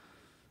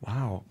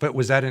 wow. But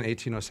was that in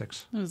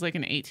 1806? It was like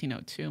in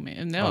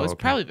 1802. No, Oh, it was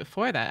okay. probably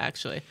before that,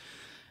 actually.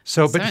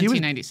 So, but he was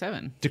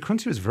 1797. De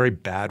Quincey was very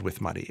bad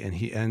with money, and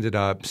he ended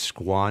up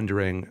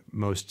squandering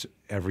most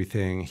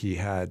everything he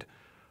had.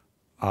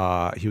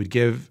 He would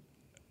give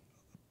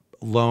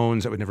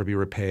loans that would never be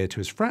repaid to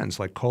his friends,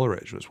 like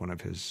Coleridge was one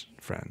of his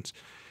friends.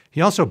 He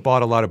also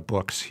bought a lot of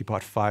books. He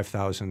bought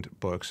 5,000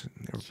 books.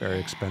 They were very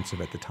expensive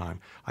at the time.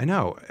 I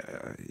know.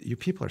 You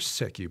people are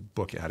sick, you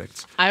book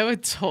addicts. I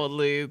would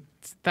totally.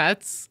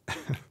 That's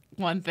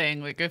one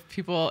thing. Like if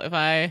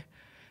I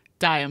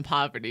die in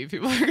poverty,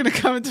 people are gonna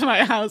come into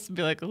my house and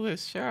be like, "Oh,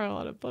 there's sure a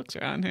lot of books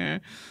around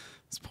here.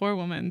 This poor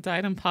woman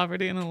died in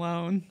poverty and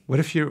alone." What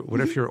if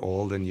you're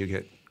old and you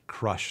get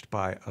crushed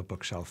by a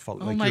bookshelf?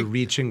 Like you're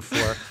reaching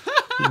for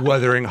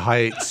Wuthering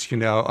Heights,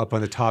 up on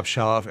the top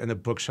shelf, and the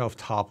bookshelf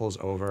topples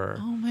over.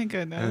 Oh my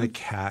goodness! And the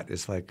cat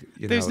is like,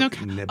 There's no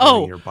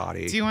nibbling your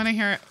body. Do you want to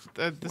hear?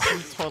 This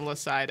is a total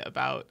aside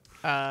about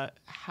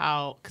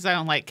how, because I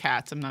don't like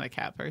cats. I'm not a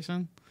cat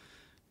person,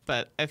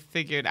 but I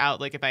figured out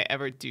like if I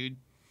ever do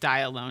die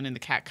alone and the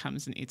cat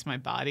comes and eats my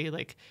body,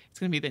 like it's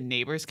gonna be the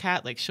neighbor's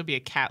cat. Like she'll be a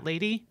cat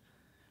lady.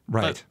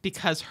 Right. But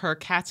because her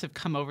cats have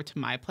come over to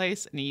my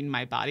place and eaten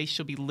my body,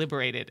 she'll be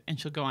liberated and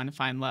she'll go on to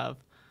find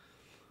love.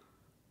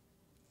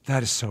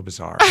 That is so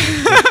bizarre.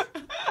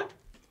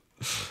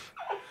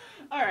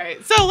 All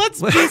right, so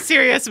let's be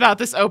serious about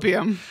this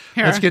opium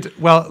here.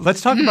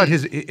 Let's talk about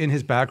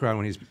his background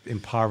when he's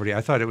in poverty.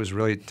 I thought it was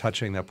really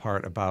touching, that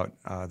part about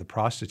the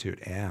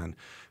prostitute Anne,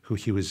 who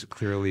he was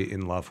clearly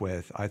in love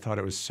with. I thought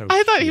it was so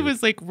I thought he cute.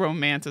 was like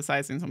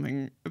romanticizing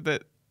something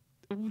that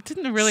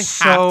didn't really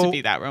have to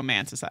be that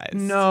romanticized.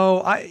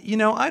 No,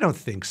 I don't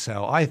think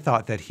so. I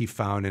thought that he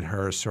found in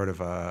her sort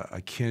of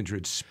a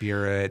kindred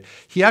spirit.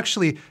 He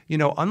actually,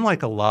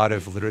 unlike a lot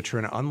of literature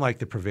and unlike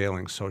the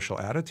prevailing social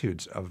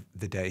attitudes of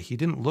the day, he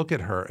didn't look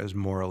at her as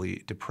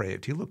morally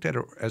depraved. He looked at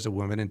her as a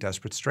woman in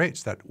desperate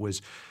straits that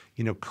was,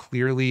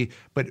 clearly,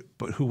 but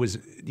who was,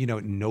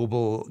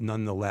 noble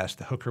nonetheless,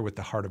 the hooker with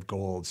the heart of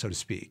gold, so to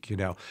speak,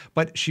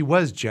 But she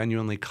was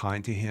genuinely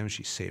kind to him.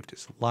 She saved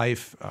his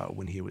life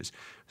when he was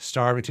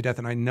starving to death.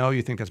 And I know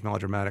you think that's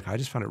melodramatic. I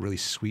just found it really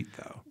sweet,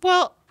 though.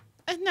 Well,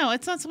 no,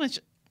 it's not so much.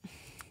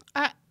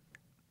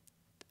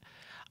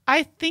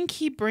 I think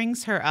he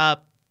brings her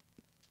up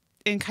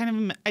in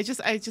kind of. I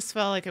just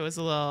felt like it was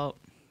a little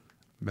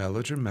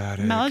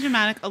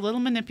melodramatic, a little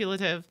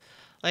manipulative,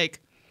 like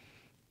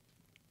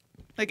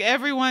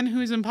everyone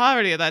who's in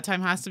poverty at that time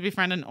has to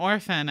befriend an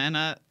orphan and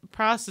a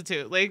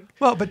prostitute.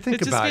 Well, but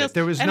think about feels, it.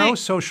 There was no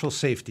social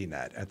safety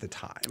net at the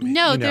time.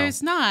 No,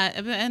 there's not.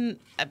 And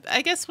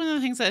I guess one of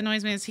the things that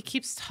annoys me is he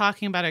keeps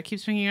talking about her,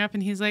 keeps bringing her up,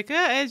 and he's like,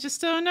 I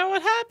just don't know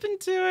what happened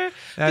to her.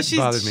 That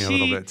bothered me a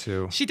little bit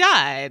too. She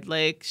died.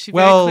 She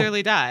very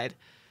clearly died.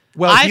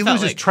 Well, he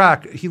loses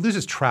track. He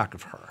loses track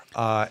of her.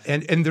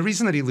 And the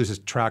reason that he loses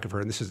track of her,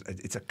 and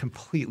it's a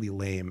completely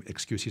lame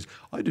excuse.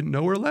 I didn't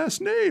know her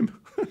last name.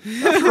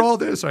 After all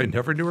this, I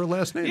never knew her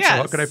last name. Yes. So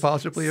how could I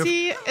possibly have?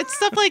 See, it's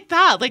stuff like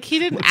that. He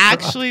didn't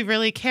actually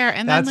really care.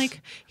 And then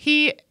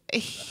he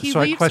leaves her.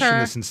 So I question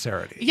the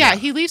sincerity. Yeah,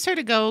 he leaves her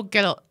to go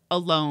get a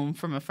loan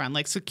from a friend,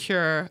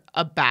 secure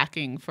a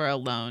backing for a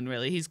loan.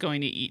 Really, he's going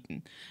to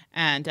Eton,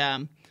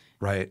 and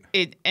right.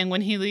 And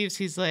when he leaves,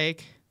 he's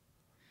like.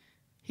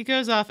 He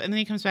goes off and then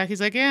he comes back.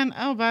 He's like, Anne,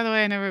 oh, by the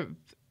way, I never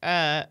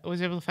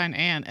was able to find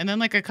Anne. And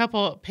then a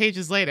couple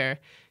pages later,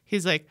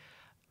 he's like,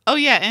 oh,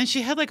 yeah. And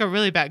she had a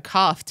really bad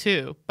cough,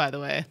 too, by the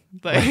way.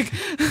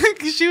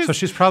 So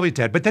she's probably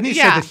dead. But then he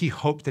said that he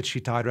hoped that she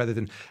died rather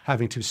than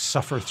having to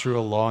suffer through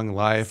a long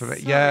life. So yes,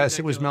 ridiculous.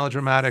 It was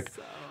melodramatic.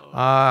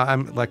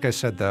 Like I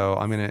said, though,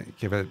 I'm going to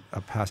give it a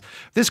pass.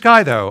 This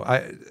guy, though,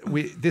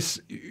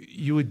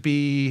 you would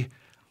be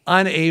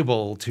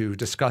unable to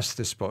discuss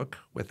this book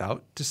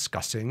without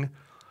discussing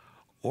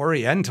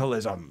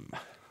Orientalism.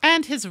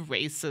 And his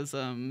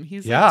racism.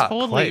 He's Yeah,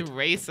 totally quite.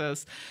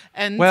 racist.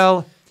 And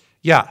Well,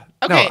 yeah.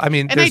 okay, No, I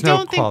mean, and there's I no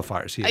don't think,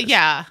 qualifiers. He is.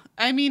 yeah.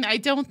 I mean, I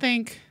don't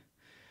think.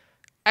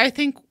 I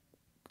think.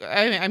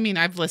 I mean,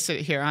 I've listed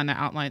it here on the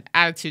outline: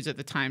 attitudes at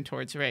the time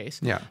towards race.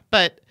 Yeah.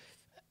 But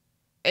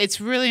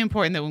it's really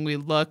important that when we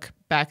look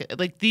back,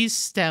 like these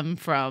stem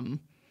from.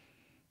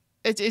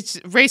 It's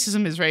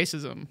racism is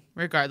racism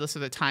regardless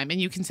of the time, and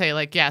you can say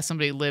like, yeah,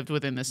 somebody lived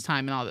within this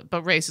time and all that,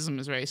 but racism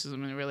is racism,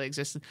 and it really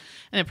exists,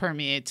 and it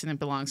permeates, and it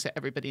belongs to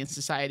everybody in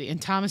society.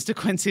 And Thomas de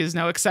Quincey is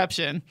no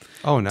exception.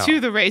 Oh no. To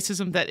the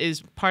racism that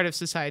is part of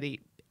society,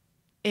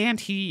 and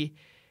he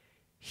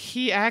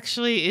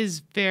actually is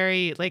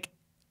very like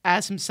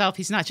as himself.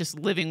 He's not just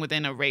living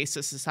within a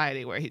racist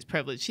society where he's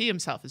privileged. He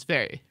himself is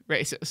very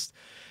racist.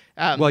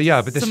 Well,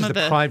 yeah, but this is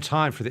the prime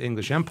time for the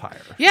English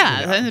Empire.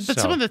 Yeah, but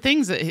some of the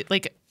things that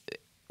like.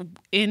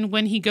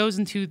 When he goes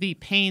into the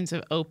pains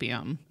of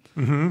opium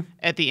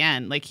at the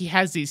end, like he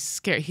has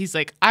these he's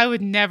like, I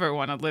would never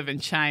want to live in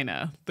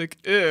China. Like,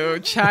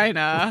 ew,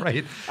 China.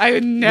 Right. I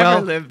would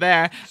never live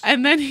there.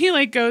 And then he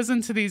like goes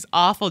into these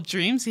awful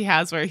dreams he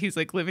has where he's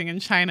like living in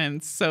China, and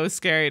it's so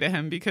scary to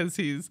him because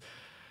he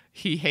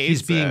hates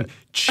He's being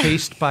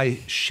chased by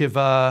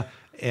Shiva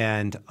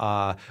and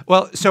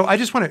so I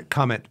just want to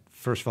comment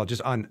first of all,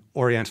 just on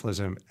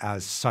Orientalism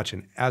as such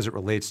and as it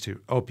relates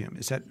to opium,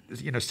 is that,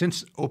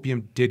 since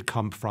opium did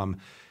come from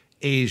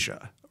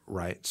Asia,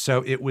 right?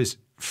 So it was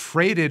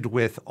freighted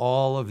with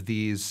all of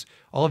this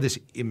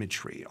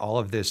imagery, all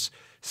of this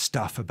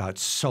stuff about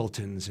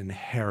sultans and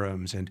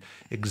harems and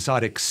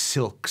exotic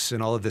silks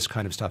and all of this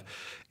kind of stuff.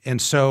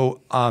 And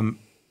so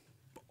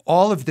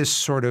all of this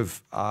sort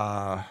of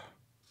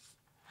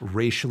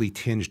racially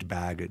tinged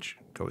baggage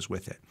goes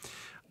with it.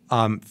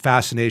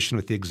 Fascination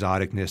with the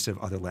exoticness of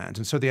other lands.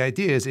 And so the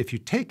idea is if you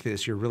take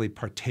this, you're really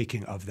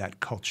partaking of that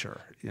culture,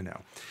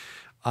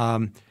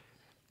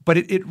 But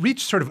it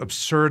reached sort of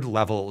absurd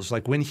levels,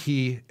 like when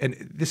and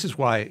this is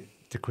why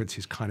De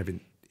Quincey's kind of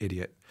an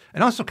idiot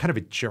and also kind of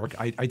a jerk.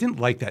 I didn't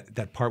like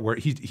that part where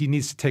he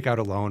needs to take out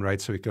a loan, right?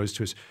 So he goes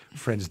to his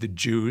friends, the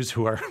Jews,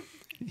 who are,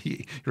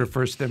 he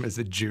refers to them as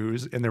the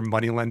Jews and they're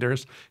money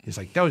lenders. He's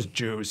like, those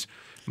Jews,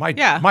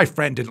 my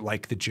friend didn't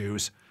like the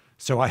Jews.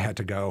 So I had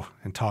to go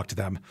and talk to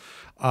them,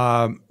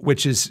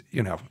 which is,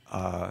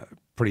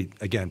 pretty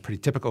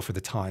typical for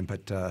the time.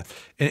 But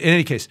in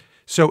any case,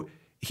 so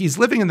he's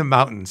living in the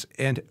mountains,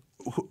 and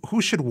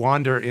who should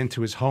wander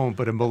into his home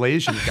but a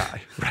Malaysian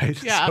guy,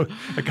 right? Yeah. So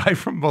a guy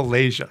from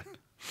Malaysia.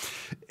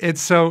 And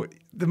so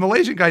the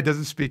Malaysian guy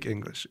doesn't speak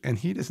English, and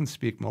he doesn't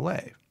speak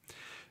Malay.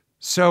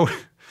 So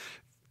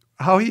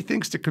how he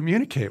thinks to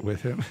communicate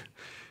with him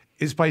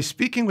is by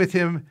speaking with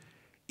him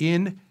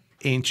in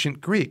ancient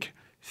Greek,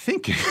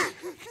 thinking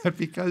that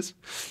because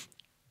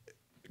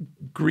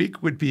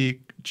Greek would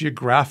be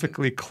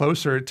geographically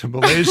closer to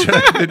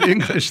Malaysia than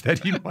English, that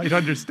he might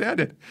understand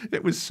it.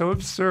 It was so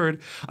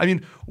absurd. I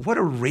mean, what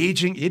a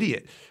raging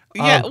idiot.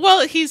 Yeah,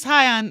 well, he's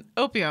high on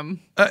opium.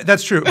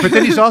 That's true. But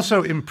then he's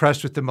also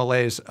impressed with the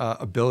Malays'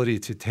 ability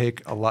to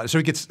take a lot. So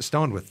he gets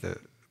stoned with the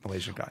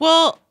Malaysian guy.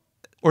 Well,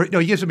 or no,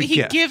 he gives him a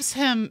gift. He gives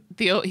him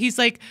he's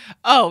like,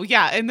 oh,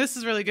 yeah. And this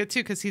is really good,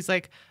 too, because he's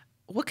like,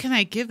 what can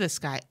I give this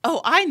guy?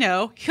 Oh, I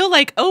know. He'll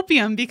like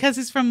opium because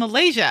he's from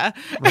Malaysia.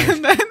 Right.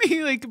 And then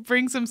he like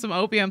brings him some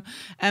opium,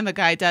 and the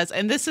guy does.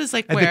 And this is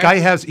like and where the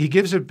guy he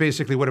gives him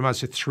basically what amounts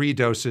to 3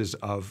 doses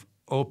of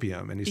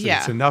opium. And he said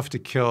it's enough to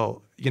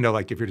kill,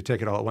 like if you're to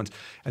take it all at once.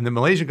 And the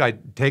Malaysian guy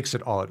takes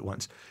it all at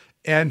once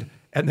and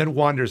then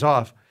wanders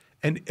off.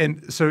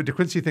 And so De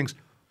Quincey thinks,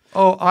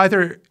 oh,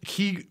 either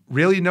he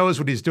really knows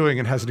what he's doing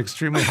and has an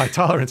extremely high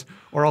tolerance,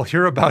 or I'll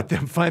hear about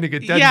them finding a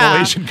dead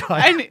Malaysian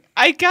guy. And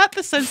I got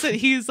the sense that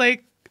he's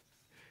like,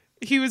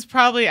 he was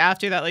probably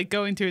after that, like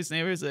going to his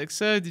neighbors, like,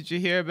 so did you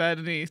hear about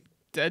any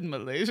dead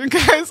Malaysian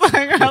guys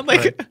lying around?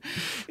 Like, right.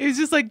 He's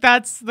just like,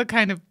 that's the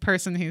kind of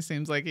person he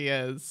seems like he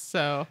is.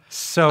 So,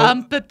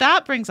 but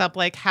that brings up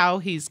like how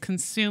he's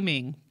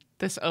consuming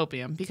this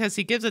opium, because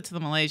he gives it to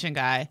the Malaysian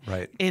guy.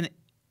 Right. And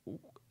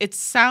it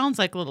sounds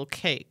like little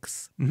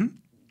cakes. Mm-hmm.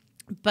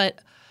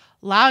 But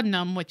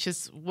laudanum, which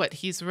is what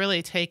he's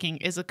really taking,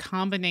 is a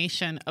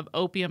combination of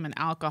opium and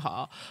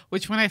alcohol,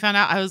 which when I found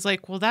out, I was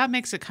like, well, that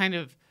makes it kind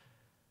of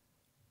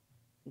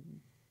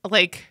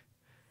like,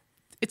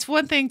 it's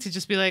one thing to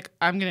just be like,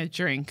 I'm going to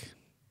drink.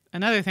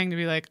 Another thing to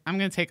be like, I'm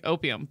going to take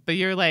opium. But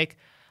you're like,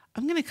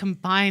 I'm going to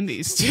combine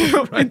these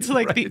two into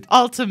like the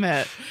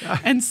ultimate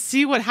and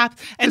see what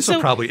happens. And this will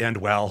probably end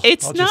well.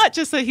 It's not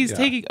just that he's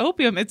taking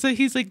opium. It's that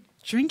he's like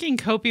drinking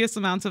copious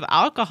amounts of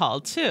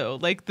alcohol too.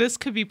 Like this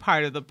could be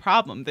part of the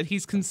problem, that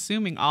he's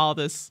consuming all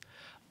this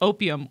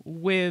opium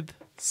with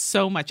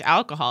so much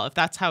alcohol. If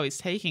that's how he's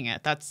taking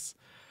it, that's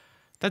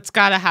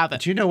got to have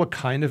it. Do you know what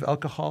kind of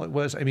alcohol it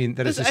was? I mean,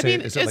 is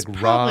it like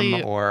probably,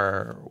 rum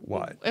or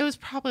what? It was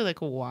probably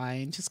like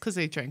wine, just because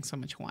they drank so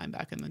much wine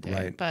back in the day.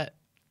 Right. But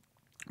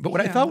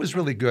what I thought was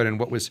really good, and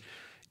what was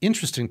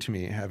interesting to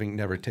me, having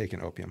never taken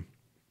opium,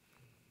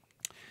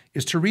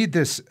 is to read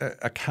this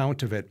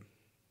account of it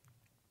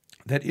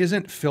that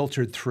isn't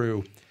filtered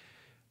through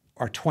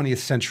our 20th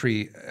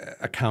century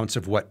accounts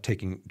of what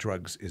taking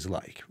drugs is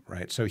like,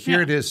 right? So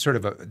here it is sort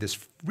of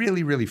this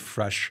really, really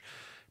fresh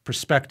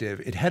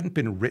perspective. It hadn't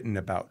been written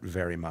about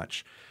very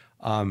much,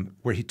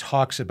 where he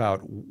talks about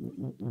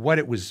what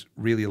it was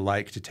really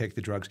like to take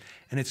the drugs.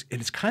 And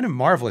it's kind of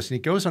marvelous. And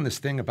he goes on this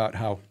thing about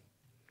how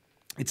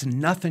it's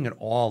nothing at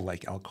all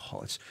like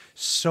alcohol. It's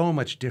so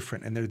much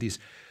different. And there are these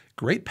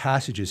great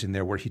passages in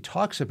there where he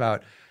talks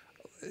about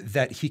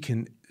that he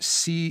can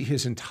see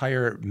his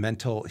entire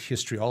mental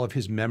history, all of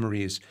his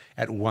memories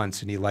at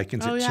once. And he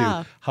likens it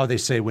to how they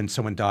say when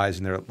someone dies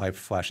and their life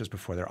flashes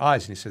before their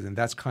eyes. And he says, and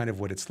that's kind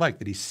of what it's like,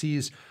 that he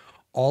sees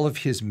all of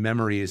his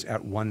memories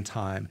at one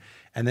time.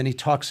 And then he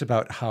talks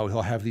about how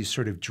he'll have these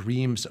sort of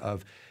dreams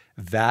of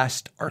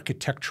vast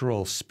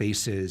architectural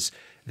spaces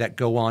that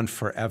go on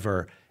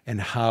forever,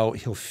 and how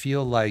he'll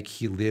feel like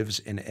he lives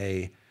in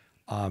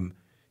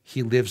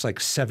he lives like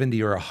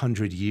 70 or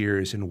 100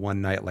 years in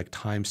one night, like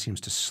time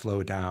seems to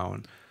slow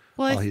down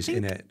while he's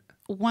in it.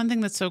 One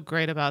thing that's so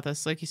great about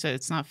this, like you said,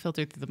 it's not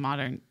filtered through the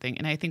modern thing.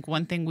 And I think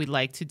one thing we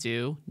like to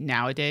do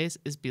nowadays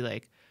is be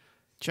like,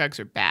 drugs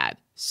are bad.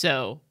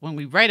 So when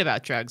we write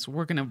about drugs,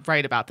 we're going to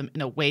write about them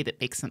in a way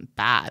that makes them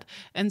bad.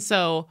 And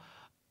so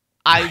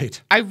I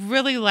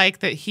really like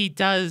that he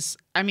does.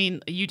 I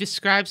mean, you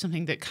describe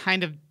something that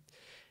kind of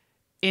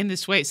in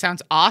this way, it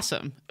sounds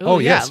awesome. Ooh,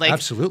 yes, like,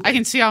 absolutely. I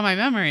can see all my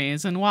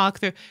memories and walk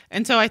through.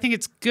 And so I think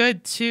it's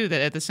good, too,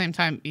 that at the same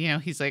time,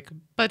 he's like,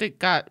 but it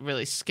got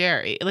really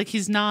scary. Like,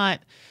 he's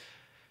not.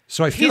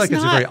 So I feel like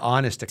it's a very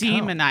honest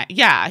account.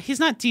 He's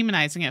not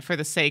demonizing it for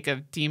the sake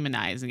of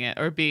demonizing it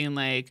or being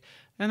like,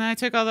 and then I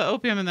took all the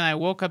opium and then I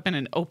woke up in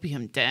an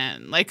opium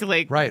den.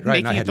 Right.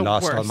 And I had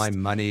lost all my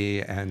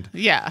money. And,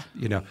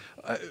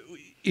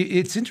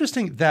 it's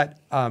interesting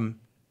that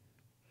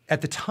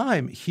at the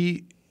time,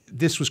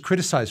 this was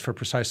criticized for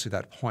precisely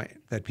that point,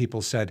 that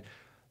people said,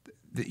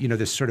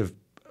 this sort of,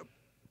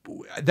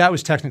 that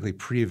was technically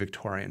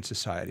pre-Victorian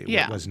society,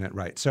 wasn't it?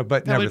 Right. So,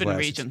 but that nevertheless, would have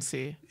been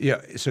Regency.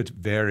 Yeah. So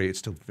it's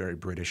still very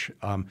British.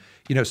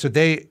 So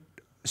they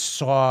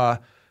saw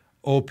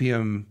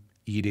opium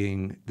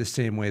eating the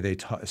same way they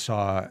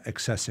saw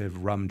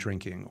excessive rum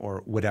drinking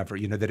or whatever,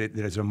 that it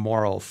is a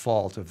moral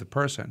fault of the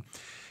person.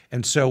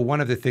 And so one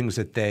of the things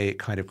that they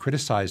kind of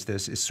criticize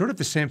this is sort of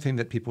the same thing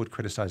that people would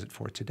criticize it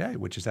for today,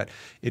 which is that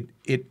it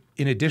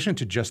in addition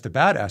to just the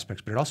bad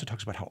aspects, but it also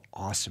talks about how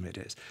awesome it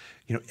is.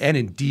 And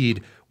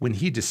indeed, when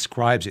he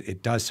describes it,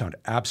 it does sound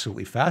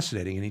absolutely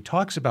fascinating. And he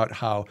talks about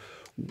how,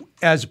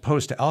 as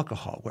opposed to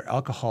alcohol, where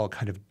alcohol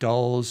kind of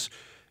dulls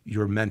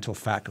your mental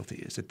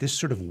faculties, that this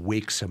sort of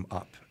wakes him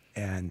up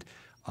and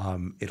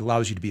it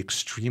allows you to be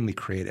extremely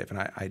creative. And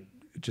I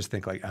just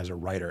think, like, as a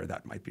writer,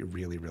 that might be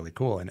really, really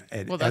cool. And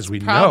that's as we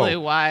probably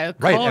know, why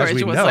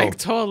Coleridge was like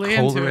totally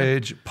into it.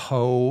 Coleridge,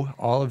 Poe,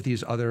 all of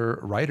these other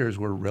writers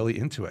were really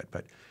into it.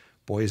 But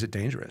boy, is it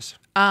dangerous.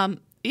 And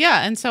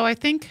so I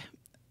think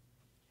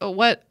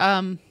what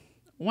one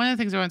of the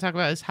things I want to talk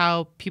about is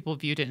how people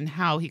viewed it and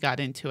how he got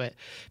into it,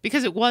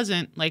 because it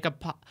wasn't like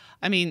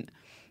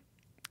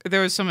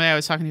there was somebody I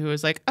was talking to who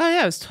was like, oh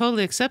yeah, it was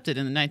totally accepted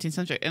in the 19th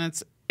century,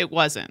 and it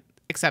wasn't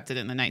accepted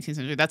in the 19th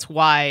century.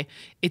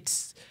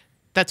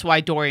 That's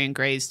why Dorian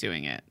Gray's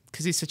doing it,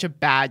 because he's such a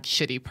bad,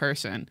 shitty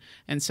person.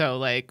 And so,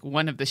 like,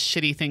 one of the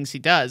shitty things he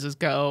does is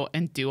go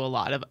and do a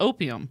lot of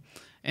opium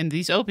in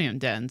these opium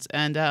dens.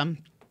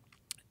 And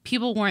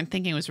people weren't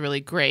thinking it was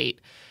really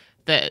great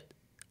that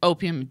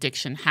opium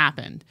addiction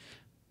happened.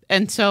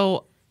 And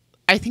so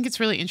I think it's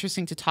really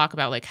interesting to talk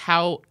about, like,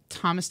 how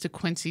Thomas de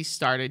Quincey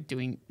started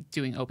doing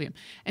opium.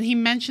 And he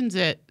mentions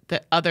it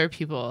that other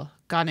people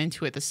got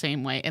into it the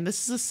same way. And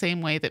this is the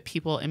same way that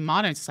people in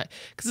modern society,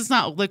 because it's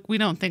not like, we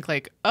don't think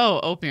like, oh,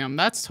 opium,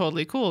 that's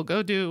totally cool,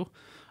 go do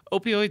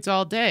opioids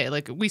all day.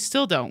 Like, we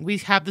still don't. We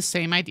have the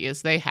same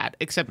ideas they had,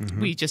 except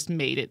we just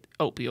made it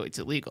opioids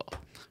illegal,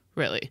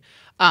 really.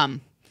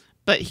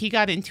 But he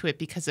got into it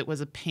because it was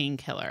a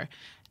painkiller.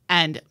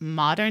 And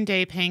modern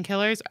day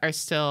painkillers are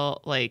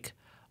still like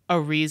a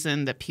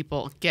reason that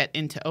people get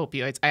into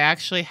opioids. I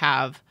actually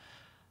have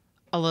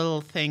a little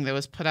thing that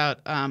was put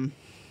out.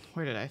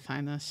 Where did I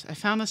find this? I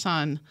found this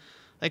on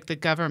like the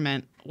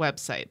government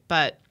website.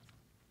 But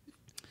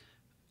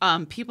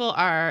people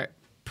are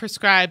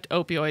prescribed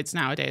opioids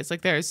nowadays.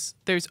 Like there's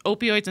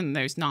opioids and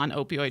there's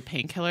non-opioid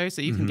painkillers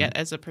that you can get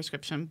as a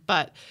prescription.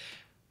 But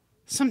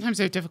sometimes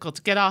they're difficult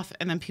to get off,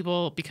 and then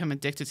people become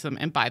addicted to them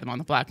and buy them on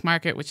the black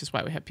market, which is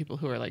why we have people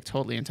who are like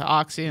totally into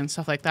Oxy and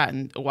stuff like that,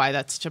 and why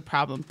that's such a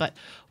problem. But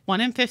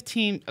 1 in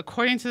 15,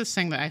 according to this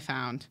thing that I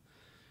found,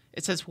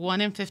 it says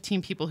 1 in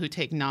 15 people who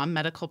take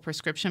non-medical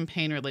prescription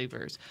pain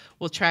relievers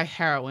will try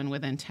heroin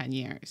within 10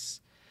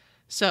 years.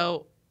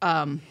 So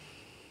it's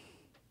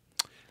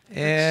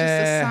just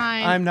a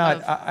sign.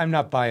 I'm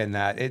not buying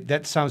that.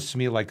 That sounds to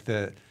me like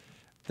the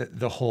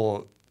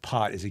whole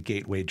pot is a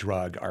gateway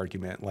drug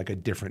argument, like a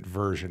different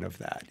version of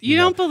that. You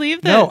don't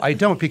believe that? No, I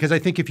don't, because I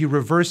think if you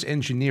reverse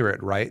engineer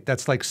it, right,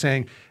 that's like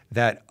saying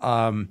that,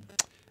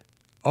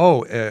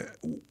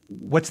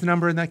 what's the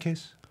number in that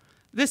case?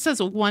 This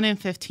says 1 in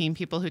 15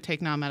 people who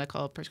take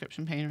non-medical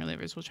prescription pain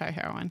relievers will try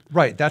heroin.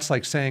 Right. That's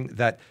like saying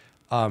that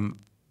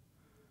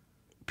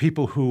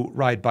people who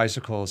ride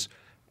bicycles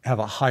have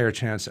a higher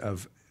chance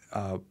of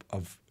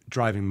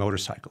driving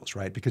motorcycles,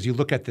 right? Because you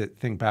look at the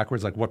thing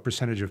backwards, like what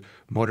percentage of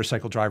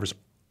motorcycle drivers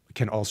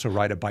can also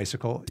ride a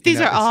bicycle? These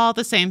are all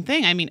the same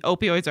thing. I mean,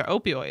 opioids are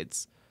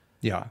opioids.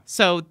 Yeah.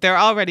 So they're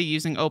already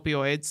using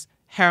opioids.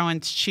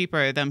 Heroin's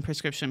cheaper than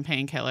prescription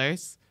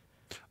painkillers.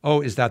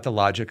 Oh, is that the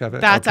logic of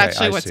it? That's okay,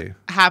 actually I what's see.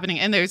 happening.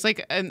 And there's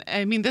like, and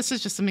I mean, this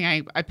is just something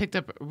I picked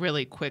up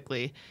really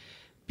quickly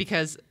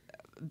because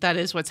that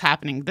is what's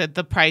happening.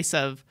 The price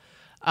of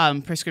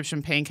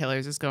prescription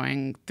painkillers is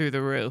going through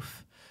the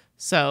roof.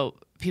 So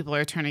people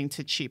are turning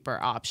to cheaper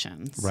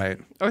options. Right.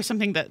 Or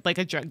something that like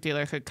a drug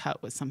dealer could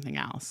cut with something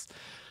else,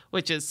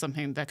 which is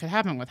something that could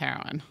happen with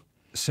heroin.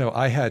 So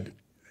I had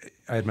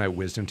my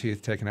wisdom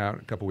teeth taken out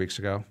a couple weeks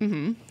ago.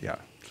 Mm-hmm. Yeah.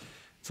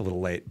 It's a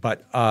little late,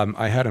 but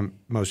I had them.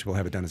 Most people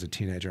have it done as a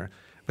teenager.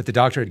 But the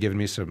doctor had given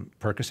me some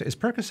Percocet. Is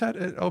Percocet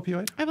an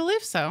opioid? I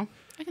believe so.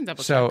 I can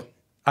double check. So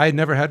I had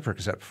never had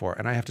Percocet before,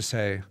 and I have to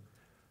say,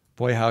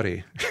 boy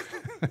howdy,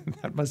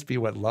 that must be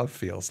what love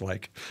feels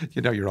like.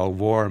 You know, you're all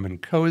warm and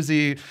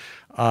cozy.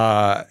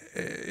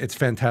 It's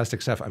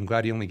fantastic stuff. I'm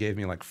glad he only gave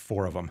me like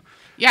 4 of them.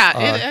 Yeah,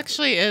 it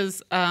actually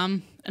is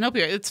an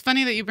opioid. It's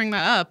funny that you bring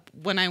that up.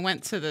 When I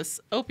went to this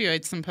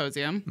opioid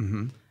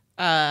symposium,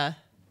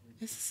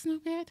 is this an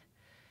opioid?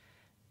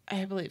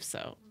 I believe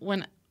so.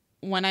 When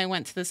I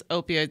went to this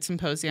opioid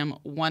symposium,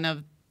 one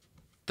of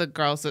the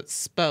girls that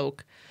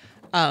spoke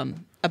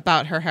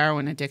about her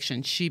heroin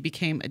addiction, she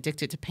became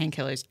addicted to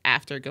painkillers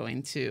after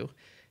going to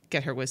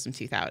get her wisdom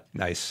teeth out.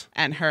 Nice.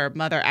 And her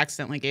mother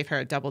accidentally gave her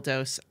a double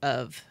dose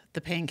of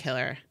the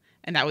painkiller,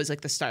 and that was like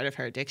the start of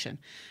her addiction.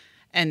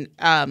 And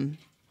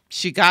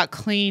she got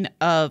clean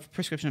of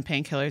prescription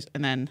painkillers,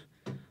 and then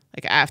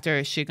like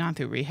after she'd gone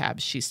through rehab,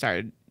 she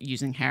started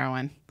using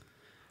heroin.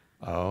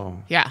 Oh.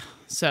 Yeah.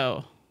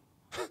 So,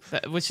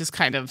 which is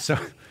kind of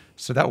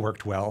So that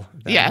worked well.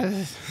 Then.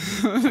 Yeah.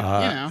 You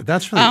know.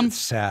 That's really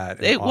sad.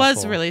 And it awful.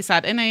 was really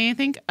sad. And I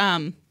think,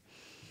 I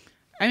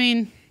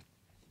mean,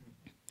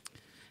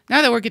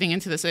 now that we're getting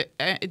into this,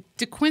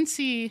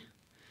 Quincey,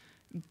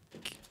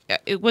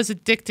 it was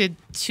addicted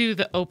to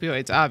the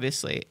opioids,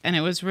 obviously, and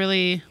it was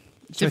really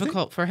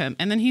difficult for him.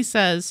 And then he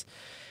says,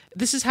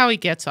 this is how he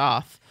gets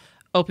off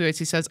opioids.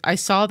 He says, I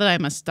saw that I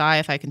must die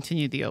if I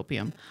continued the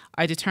opium.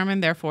 I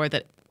determined, therefore,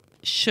 that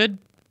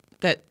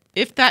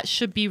if that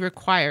should be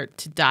required,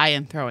 to die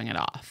in throwing it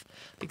off.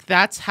 Like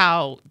that's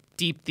how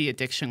deep the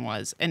addiction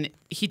was. And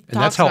he talks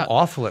that's how about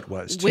awful it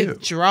was, too.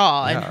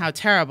 Withdrawal and how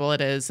terrible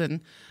it is. And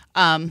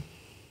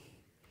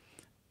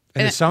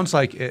it sounds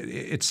like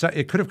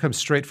it could have come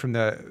straight from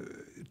the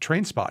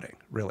train spotting,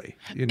 really.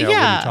 You know,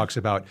 when he talks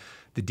about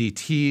the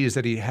DTs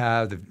that he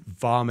had, the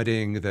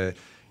vomiting,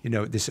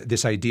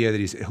 this idea that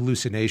he's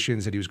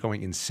hallucinations, that he was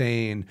going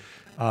insane.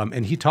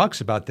 And he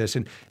talks about this.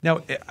 And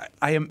now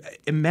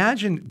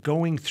imagine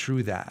going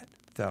through that,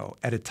 though,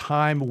 at a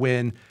time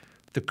when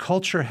the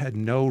culture had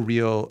no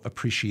real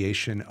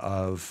appreciation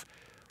of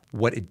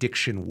what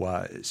addiction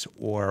was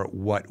or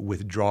what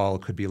withdrawal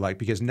could be like.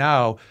 Because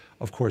now,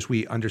 of course,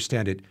 we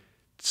understand it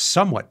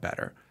somewhat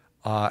better.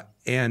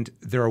 And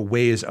there are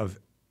ways of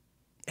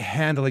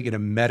handling in a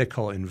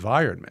medical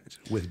environment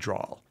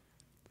withdrawal.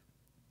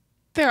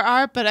 There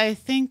are, but I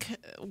think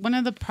one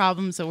of the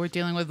problems that we're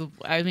dealing with,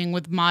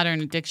 with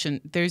modern addiction,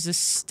 there's a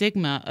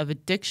stigma of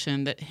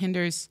addiction that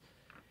hinders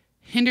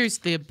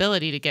the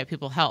ability to get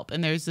people help.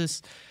 And there's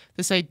this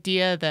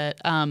idea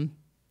that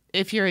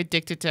if you're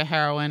addicted to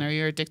heroin or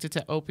you're addicted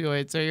to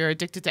opioids or you're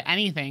addicted to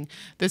anything,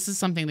 this is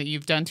something that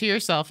you've done to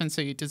yourself, and so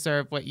you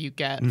deserve what you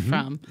get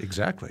from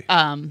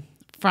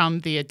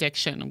the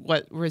addiction,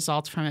 what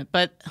results from it.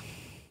 But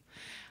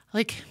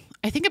like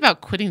I think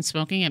about quitting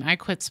smoking, and I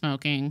quit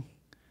smoking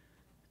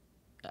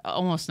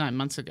almost 9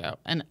 months ago.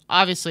 And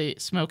obviously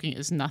smoking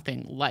is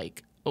nothing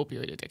like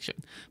opioid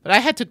addiction. But I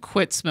had to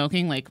quit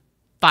smoking like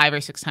 5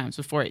 or 6 times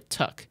before it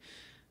took,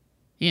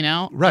 you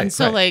know? Right. And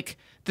so like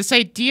this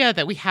idea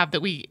that we have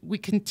that we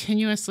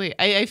continuously,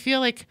 I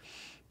feel like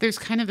there's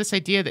kind of this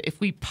idea that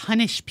if we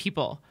punish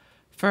people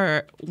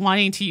for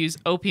wanting to use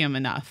opium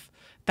enough,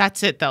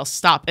 that's it, they'll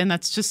stop. And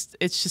it's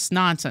just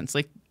nonsense.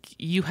 Like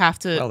you have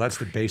to. Well, that's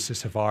the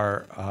basis of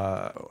our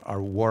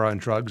war on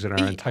drugs and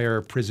our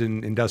entire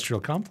prison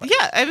industrial complex.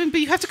 Yeah, but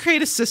you have to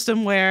create a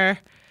system where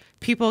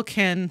people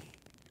can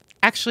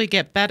actually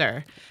get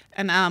better.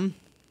 And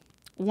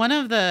one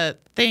of the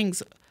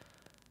things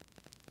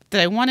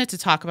that I wanted to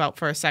talk about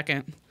for a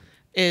second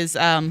is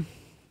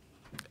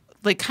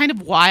like kind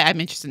of why I'm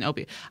interested in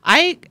opium.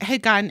 I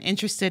had gotten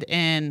interested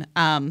in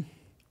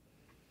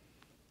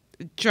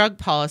drug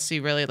policy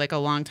really like a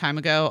long time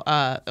ago,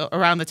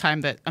 around the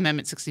time that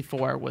Amendment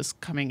 64 was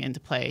coming into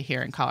play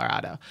here in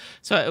Colorado.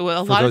 So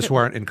for those who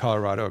aren't in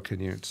Colorado, can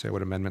you say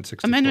what Amendment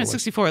 64 Amendment was?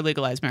 64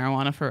 legalized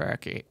marijuana for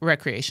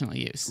recreational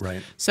use.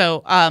 Right.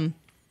 So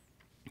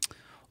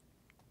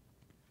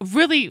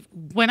really,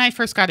 when I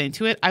first got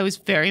into it, I was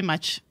very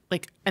much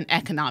like an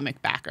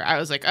economic backer. I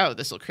was like, oh,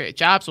 this will create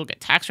jobs. We'll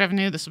get tax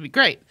revenue. This will be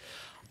great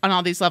on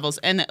all these levels.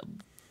 And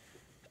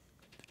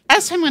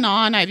as time went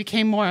on, I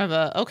became more of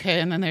a, okay,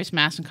 and then there's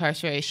mass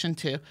incarceration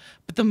too.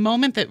 But the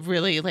moment that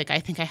really, like, I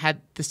think I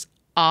had this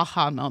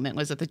aha moment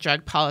was at the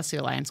Drug Policy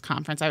Alliance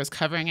conference. I was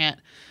covering it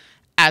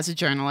as a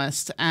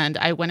journalist, and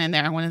I went in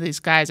there, and one of these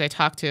guys I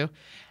talked to,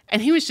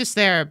 and he was just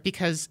there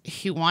because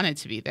he wanted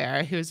to be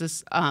there. He was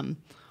this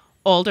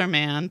older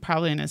man,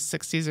 probably in his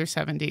 60s or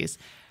 70s.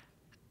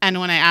 And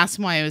when I asked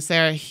him why he was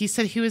there, he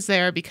said he was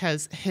there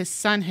because his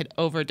son had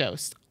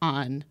overdosed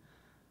on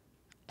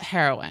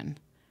heroin.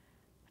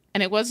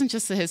 And it wasn't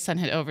just that his son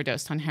had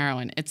overdosed on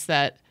heroin. It's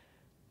that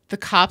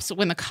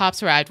when the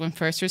cops arrived, when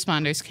first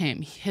responders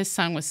came, his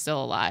son was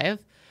still alive,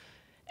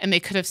 and they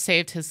could have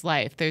saved his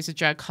life. There's a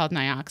drug called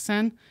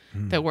nioxin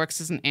that works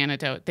as an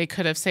antidote. They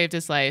could have saved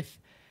his life,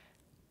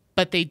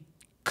 but they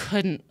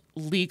couldn't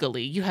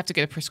legally. You have to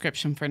get a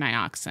prescription for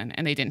nioxin,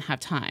 and they didn't have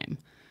time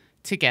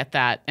to get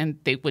that, and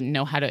they wouldn't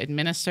know how to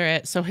administer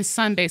it. So his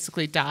son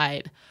basically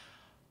died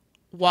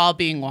while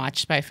being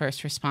watched by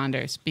first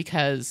responders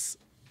because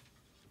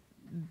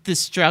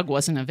this drug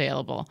wasn't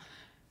available.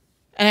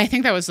 And I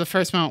think that was the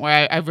first moment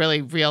where I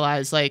really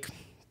realized, like,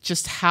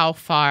 just how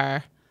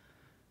far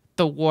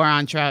the war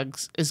on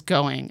drugs is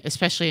going,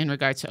 especially in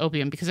regards to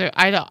opium, because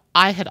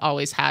I had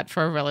always had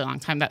for a really long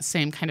time that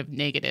same kind of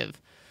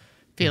negative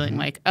feeling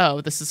like,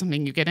 oh, this is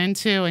something you get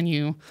into and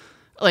you,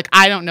 like,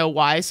 I don't know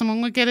why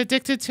someone would get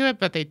addicted to it,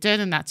 but they did,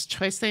 and that's a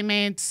choice they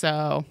made.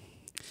 So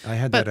I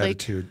had that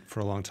attitude for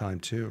a long time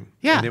too.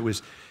 Yeah. And it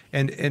was,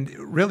 and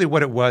really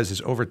what it was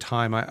is over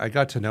time, I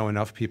got to know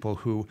enough people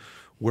who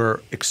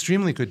were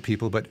extremely good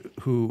people, but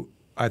who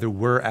either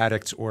were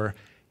addicts or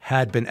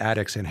had been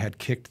addicts and had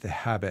kicked the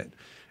habit,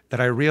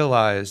 that I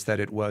realized that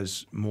it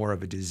was more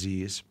of a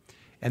disease.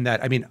 And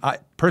that, I mean,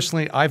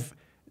 personally, I've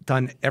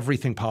done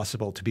everything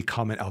possible to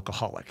become an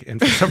alcoholic. And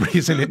for some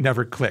reason, it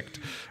never clicked,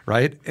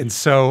 right? And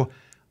so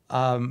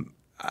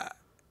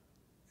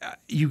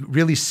you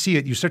really see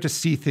it. You start to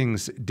see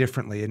things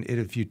differently. And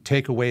if you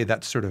take away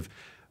that sort of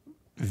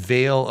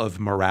veil of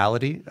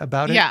morality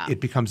about it,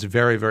 it becomes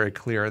very, very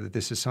clear that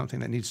this is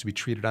something that needs to be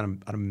treated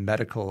on a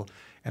medical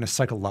and a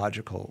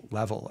psychological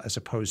level, as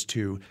opposed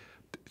to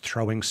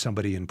throwing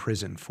somebody in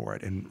prison for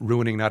it and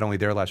ruining not only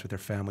their lives, but their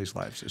families'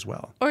 lives as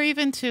well. Or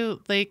even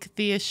to, like,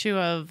 the issue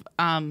of,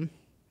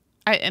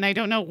 I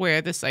don't know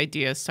where this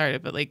idea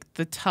started, but, like,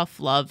 the tough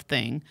love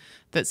thing,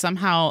 that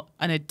somehow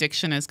an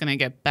addiction is going to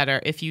get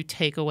better if you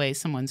take away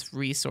someone's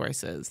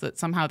resources, that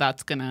somehow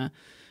that's going to,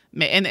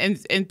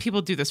 and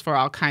people do this for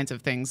all kinds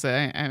of things.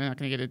 I'm not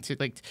going to get into,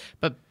 like,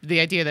 but the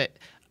idea that,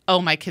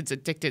 oh, my kid's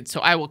addicted, so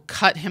I will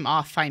cut him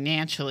off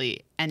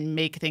financially and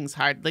make things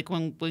hard. Like,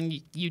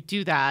 when you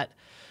do that,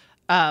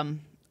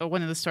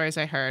 one of the stories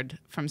I heard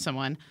from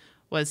someone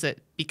was that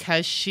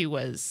because she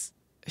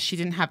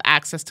didn't have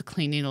access to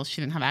clean needles,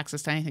 she didn't have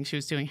access to anything, she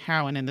was doing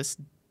heroin in this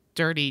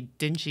dirty,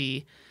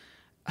 dingy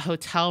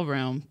hotel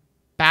room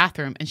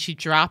bathroom, and she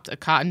dropped a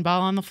cotton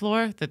ball on the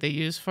floor that they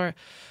use for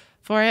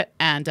it,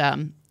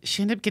 and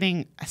she ended up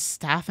getting a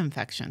staph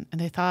infection,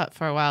 and they thought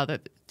for a while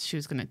that she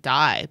was going to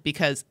die,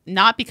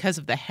 not because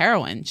of the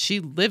heroin. She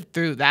lived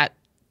through that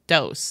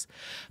dose,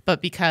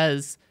 but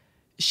because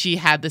she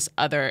had this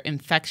other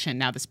infection,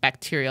 now this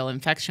bacterial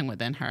infection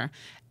within her.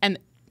 And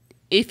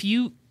if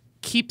you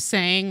keep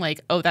saying,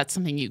 like, oh, that's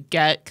something you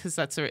get because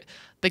that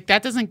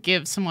doesn't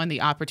give someone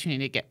the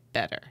opportunity to get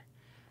better.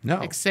 No.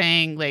 Like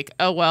saying, like,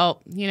 oh,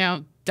 well,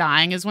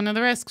 dying is one of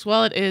the risks.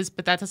 Well, it is,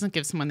 but that doesn't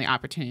give someone the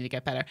opportunity to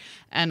get better.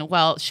 And,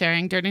 well,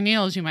 sharing dirty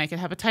needles, you might get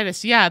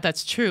hepatitis. Yeah,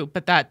 that's true,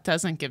 but that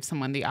doesn't give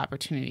someone the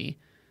opportunity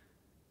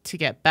to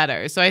get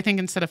better. So I think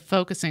instead of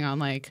focusing on,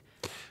 like,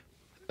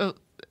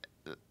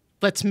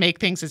 let's make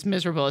things as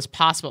miserable as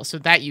possible so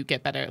that you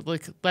get better,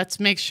 like, let's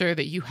make sure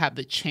that you have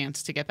the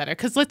chance to get better.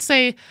 Because let's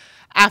say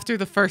after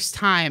the first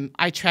time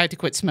I tried to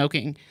quit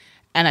smoking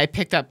and I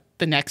picked up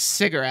the next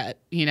cigarette,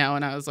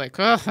 and I was like,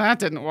 oh, that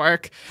didn't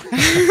work.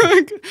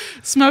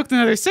 Smoked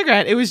another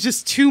cigarette. It was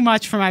just too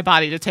much for my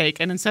body to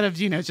take. And instead of,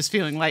 just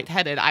feeling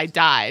lightheaded, I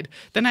died.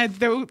 Then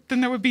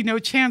there would be no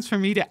chance for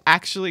me to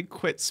actually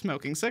quit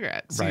smoking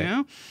cigarettes, right.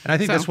 And I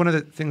think that's one of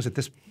the things that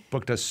this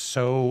book does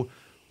so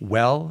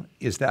well,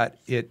 is that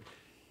it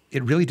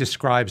really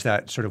describes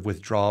that sort of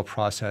withdrawal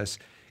process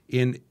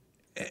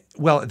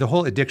the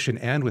whole addiction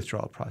and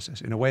withdrawal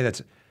process in a way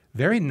that's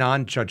very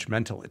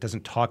non-judgmental. It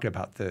doesn't talk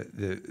about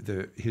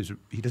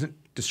he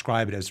doesn't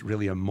describe it as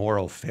really a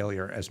moral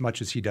failure as much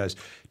as he does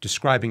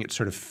describing it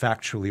sort of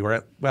factually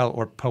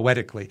or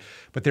poetically.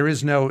 But there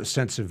is no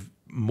sense of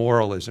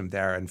moralism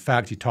there. In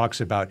fact,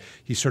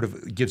 he sort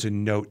of gives a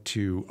note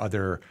to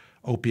other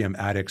opium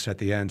addicts at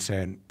the end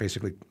saying,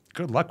 basically,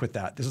 good luck with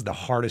that. This is the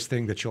hardest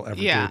thing that you'll ever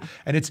do.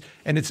 And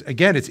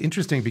it's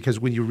interesting because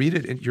when you read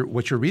it,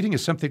 what you're reading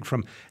is something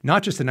from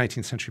not just the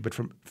 19th century, but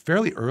from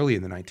fairly early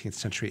in the 19th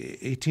century,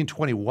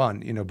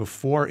 1821,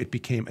 before it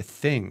became a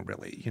thing,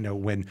 really,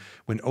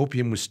 when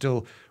opium was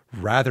still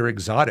rather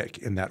exotic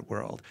in that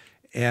world.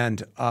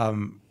 And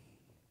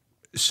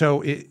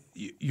so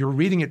you're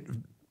reading it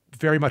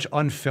very much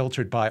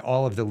unfiltered by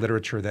all of the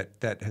literature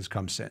that has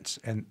come since.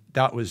 And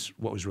that was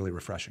what was really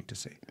refreshing to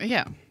see.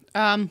 Yeah.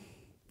 I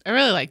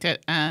really liked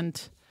it,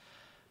 and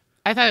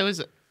I thought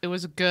it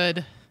was a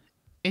good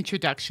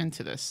introduction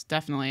to this,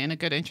 definitely, and a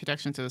good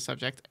introduction to the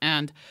subject.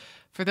 And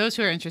for those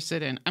who are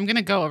interested in, I'm going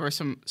to go over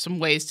some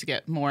ways to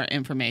get more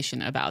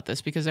information about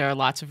this, because there are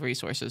lots of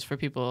resources for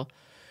people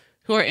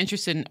who are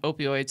interested in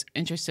opioids,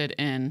 interested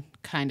in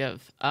kind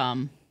of,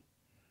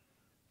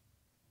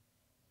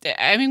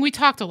 we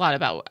talked a lot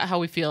about how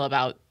we feel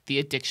about the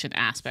addiction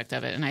aspect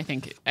of it, and I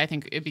think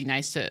it'd be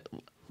nice to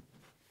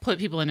put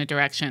people in a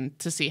direction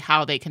to see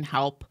how they can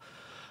help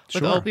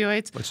with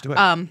opioids. Let's do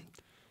it.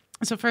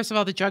 So first of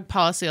all, the Drug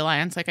Policy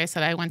Alliance, like I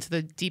said, I went to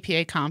the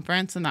DPA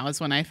conference, and that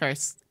was when I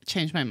first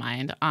changed my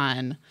mind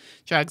on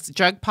drugs.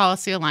 Drug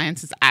Policy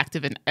Alliance is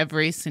active in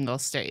every single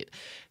state.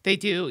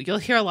 You'll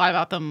hear a lot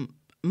about them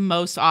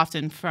most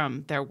often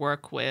from their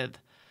work with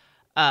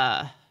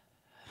marijuana,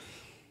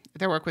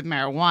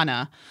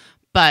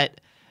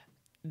 but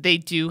they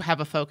do have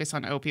a focus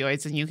on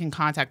opioids, and you can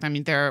contact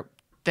them. Their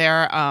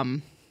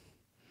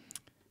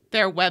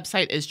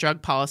website is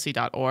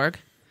drugpolicy.org.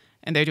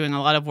 And they're doing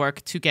a lot of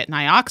work to get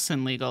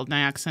Nioxin legal.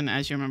 Nioxin,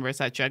 as you remember, is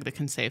that drug that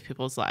can save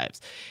people's lives.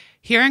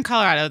 Here in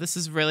Colorado, this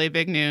is really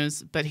big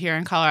news, but here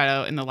in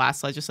Colorado, in the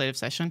last legislative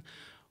session,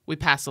 we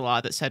passed a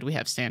law that said we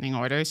have standing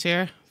orders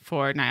here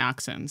for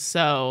Nioxin.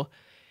 So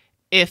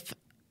if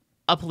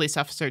a police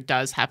officer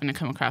does happen to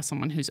come across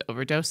someone who's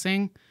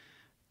overdosing,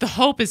 the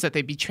hope is that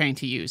they be trained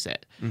to use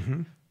it.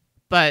 Mm-hmm.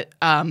 But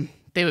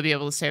they would be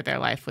able to save their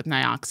life with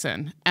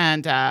Nioxin.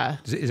 And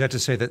is that to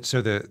say that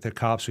the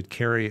cops would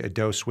carry a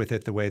dose with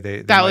it the way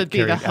they that might would be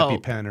carry the an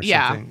hope. EpiPen or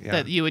something? Yeah,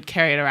 that you would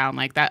carry it around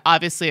like that.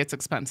 Obviously, it's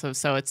expensive,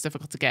 so it's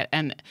difficult to get.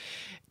 And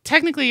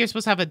technically, you're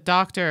supposed to have a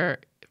doctor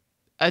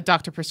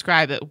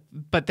prescribe it,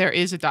 but there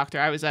is a doctor.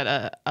 I was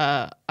at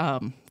a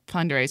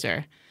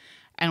fundraiser,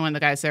 and one of the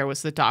guys there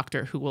was the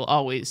doctor who will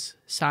always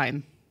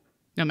sign,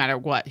 no matter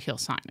what, he'll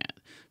sign it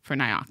for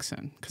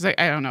Nioxin. Because I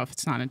don't know if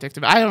it's not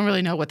addictive. I don't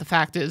really know what the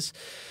fact is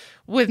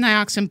with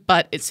Nioxin,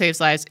 but it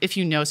saves lives. If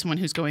you know someone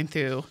who's going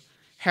through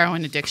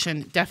heroin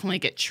addiction, definitely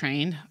get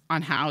trained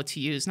on how to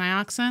use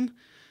Nioxin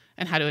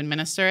and how to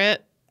administer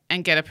it,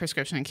 and get a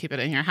prescription and keep it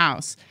in your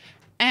house.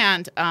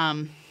 And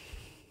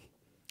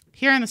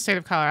here in the state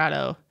of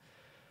Colorado,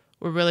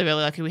 we're really,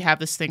 really lucky. We have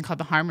this thing called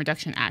the Harm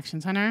Reduction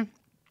Action Center.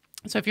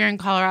 So if you're in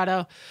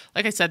Colorado,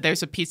 like I said,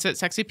 there's a pizza,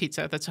 Sexy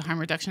Pizza, that's a Harm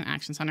Reduction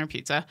Action Center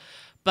pizza.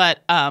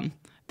 But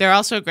they're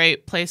also a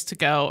great place to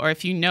go, or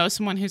if you know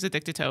someone who's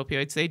addicted to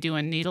opioids, they do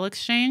a needle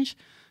exchange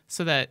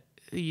so that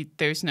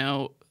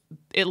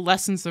it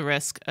lessens the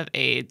risk of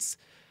AIDS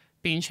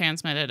being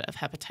transmitted, of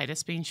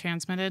hepatitis being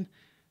transmitted.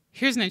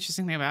 Here's an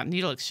interesting thing about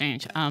needle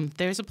exchange.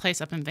 There's a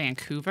place up in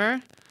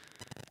Vancouver,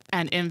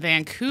 and in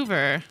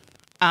Vancouver,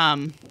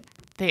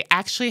 they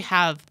actually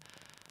have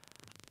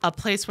a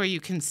place where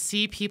you can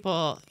see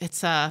people.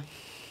 It's what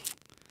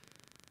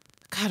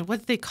do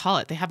they call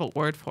it? They have a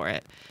word for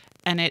it.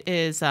 And it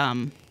is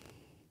an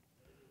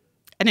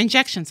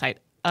injection site.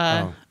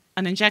 An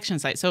injection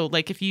site. So,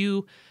 like, if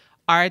you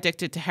are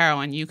addicted to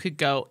heroin, you could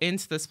go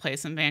into this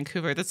place in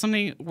Vancouver. That's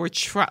something we're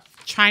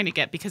trying to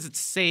get because it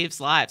saves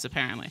lives,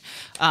 apparently.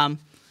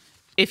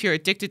 If you're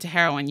addicted to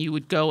heroin, you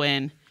would go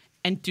in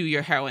and do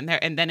your heroin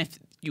there. And then if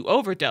you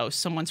overdose,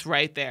 someone's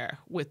right there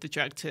with the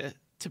drug to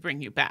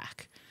bring you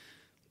back.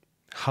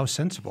 How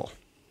sensible.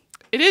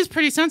 It is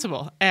pretty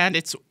sensible, and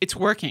it's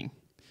working.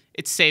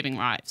 It's saving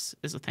lives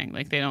is the thing.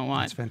 Like, they don't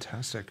want. That's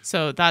fantastic.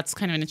 So that's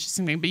kind of an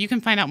interesting thing. But you can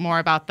find out more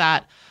about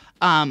that.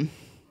 I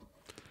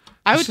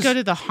would go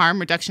to the Harm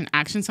Reduction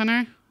Action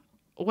Center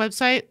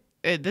website.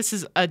 This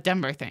is a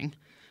Denver thing,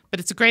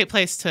 but it's a great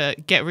place to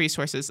get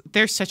resources.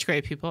 They're such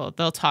great people.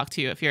 They'll talk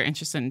to you if you're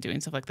interested in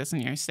doing stuff like this in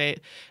your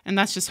state. And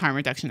that's just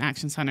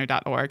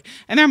harmreductionactioncenter.org.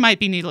 And there might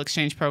be needle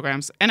exchange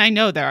programs. And I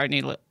know there are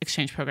needle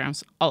exchange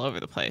programs all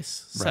over the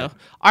place. Right. So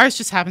ours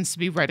just happens to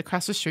be right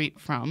across the street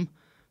from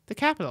the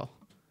Capitol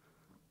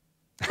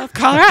of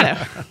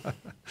Colorado.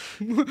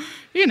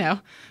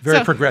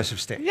 Very progressive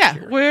state. Yeah,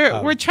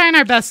 here. we're trying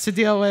our best to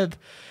deal with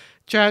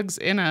drugs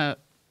in a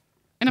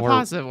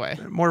positive way.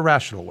 More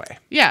rational way.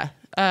 Yeah.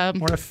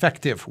 More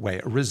effective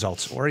way, a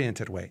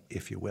results-oriented way,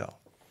 if you will.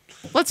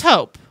 Let's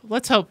hope.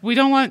 We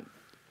don't want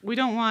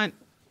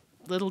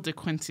little De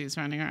Quincey's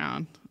running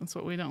around. That's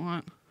what we don't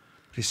want.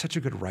 But he's such a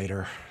good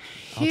writer,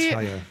 I'll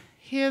tell you.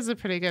 He is a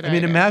pretty good writer. I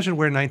mean, imagine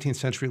where 19th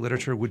century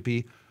literature would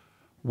be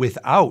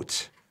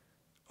without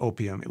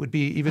opium. It would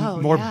be even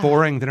more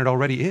boring than it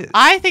already is.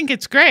 I think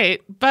it's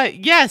great. But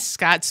yes,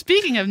 Scott,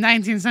 speaking of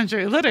 19th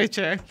century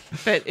literature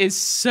that is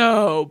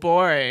so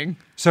boring.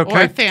 So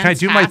can I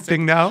do my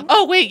thing now?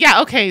 Oh, wait.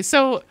 Yeah. Okay.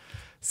 So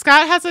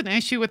Scott has an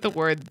issue with the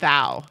word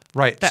thou.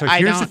 Right. That so I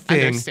here's don't the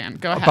thing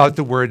understand. Go ahead. about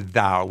the word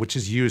thou, which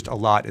is used a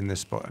lot in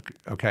this book.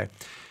 Okay.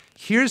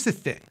 Here's the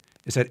thing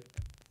is that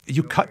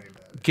you cut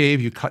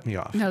me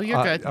off. No,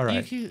 you're good. All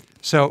right.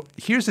 So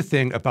here's the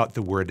thing about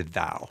the word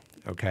thou.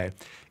 Okay.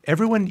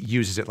 Everyone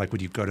uses it like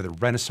when you go to the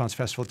Renaissance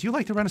Festival. Do you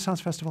like the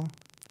Renaissance Festival?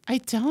 I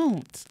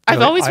don't. I've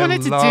Really? always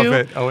wanted to do. I love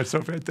it. Oh, it's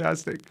so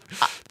fantastic.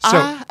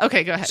 So,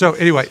 Okay, go ahead. so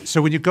anyway,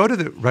 so when you go to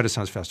the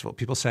Renaissance Festival,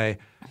 people say,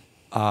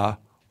 oh,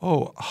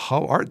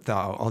 how art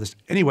thou? All this.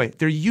 Anyway,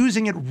 they're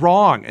using it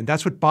wrong, and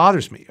that's what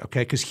bothers me,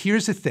 okay? Because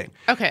here's the thing.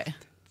 Okay.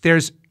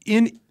 There's,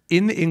 in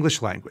the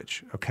English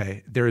language,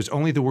 okay, there is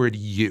only the word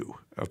you,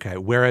 okay?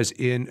 Whereas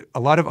in a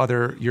lot of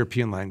other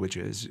European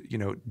languages,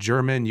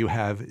 German, you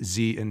have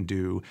sie and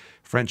du.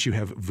 French, you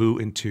have vous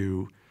and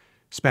tu.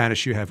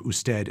 Spanish, you have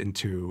usted and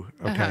tu,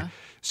 okay?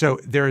 So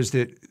there's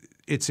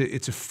it's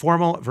a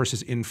formal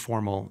versus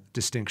informal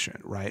distinction,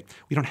 right?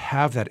 We don't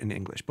have that in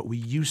English, but we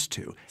used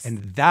to.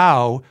 And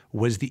thou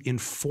was the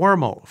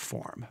informal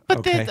form. But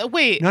okay?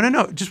 wait.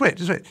 No. Just wait.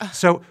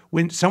 So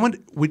when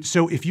someone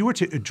so if you were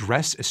to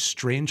address a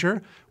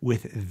stranger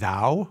with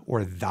thou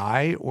or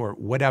thy or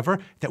whatever,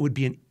 that would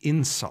be an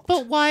insult.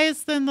 But why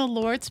is then the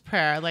Lord's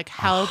Prayer like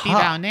hallowed be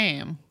thou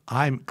name?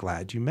 I'm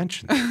glad you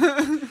mentioned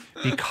that.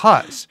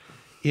 Because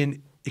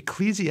in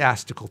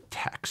ecclesiastical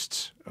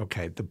texts,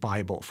 okay, the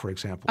Bible, for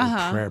example,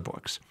 or prayer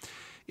books,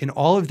 in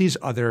all of these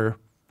other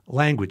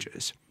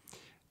languages,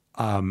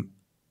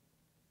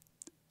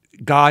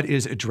 God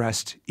is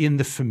addressed in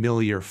the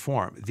familiar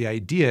form. The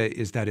idea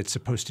is that it's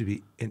supposed to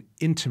be an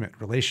intimate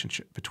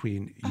relationship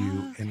between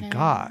you and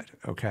God,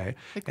 okay?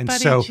 Like and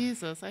buddy so,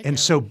 Jesus,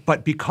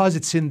 but because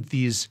it's in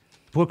these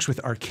books with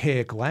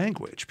archaic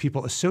language,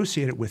 people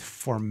associate it with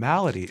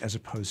formality as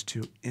opposed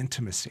to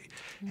intimacy.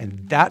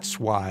 And that's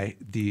why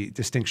the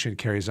distinction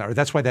carries on, or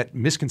that's why that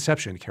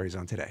misconception carries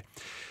on today.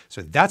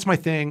 So that's my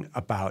thing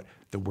about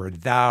the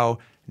word thou.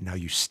 Now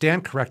you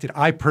stand corrected.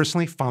 I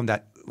personally found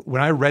that,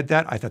 when I read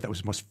that, I thought that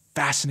was the most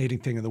fascinating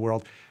thing in the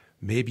world.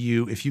 Maybe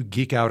if you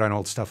geek out on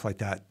old stuff like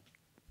that,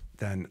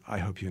 then I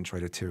hope you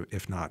enjoyed it too.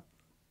 If not,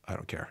 I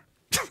don't care.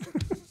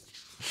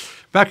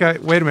 Becca,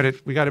 wait a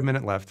minute. We got a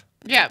minute left.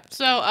 Yeah.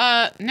 So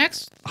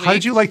next week. How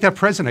did you like that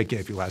present I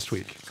gave you last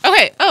week?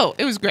 Okay. Oh,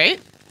 it was great.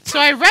 So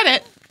I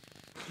read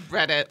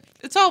it.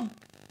 It's all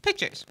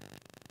pictures.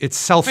 It's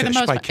Selfish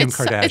by part. Kim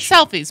Kardashian. It's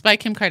Selfies by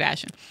Kim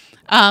Kardashian.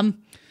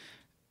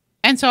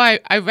 And so I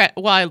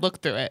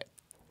looked through it,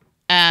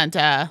 and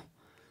I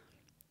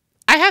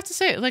have to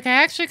say, like,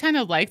 I actually kind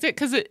of liked it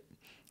because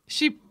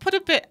she put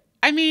a bit.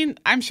 I mean,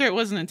 I'm sure it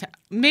wasn't.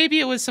 Maybe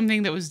it was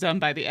something that was done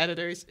by the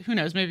editors. Who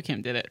knows? Maybe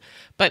Kim did it.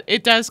 But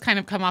it does kind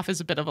of come off as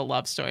a bit of a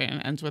love story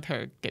and ends with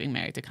her getting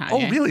married to Kanye.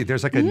 Oh, really?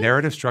 There's like a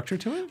narrative structure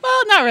to it?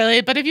 Well, not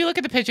really. But if you look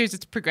at the pictures,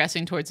 it's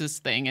progressing towards this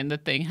thing, and the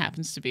thing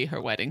happens to be her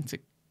wedding to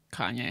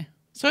Kanye.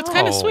 So it's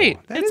kind of sweet.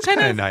 It's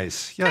kind of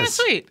nice. Yes. Kind of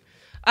sweet.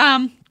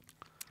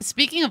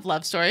 Speaking of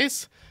love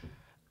stories.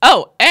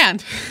 Oh,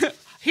 and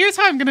here's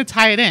how I'm going to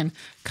tie it in.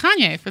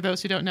 Kanye, for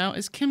those who don't know,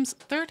 is Kim's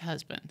third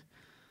husband.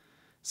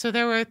 So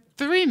there were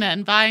 3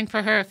 men vying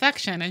for her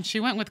affection, and she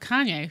went with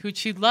Kanye, who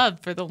she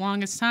loved for the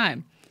longest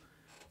time.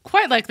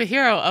 Quite like the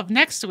hero of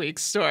next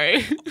week's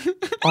story.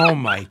 Oh,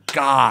 my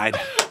God.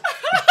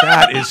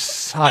 That is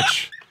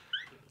such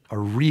a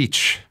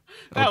reach.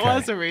 That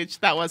was a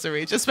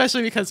reach,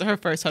 especially because her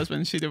first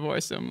husband, she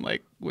divorced him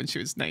like when she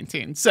was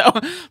 19. So,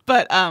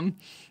 but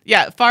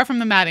yeah, Far from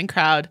the Madding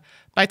Crowd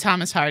by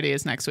Thomas Hardy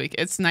is next week.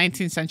 It's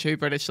 19th century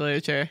British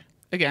literature.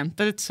 Again,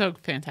 but it's so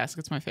fantastic.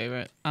 It's my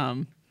favorite.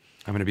 I'm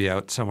going to be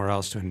out somewhere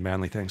else doing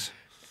manly things.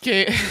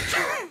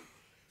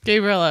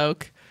 Gabriel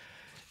Oak.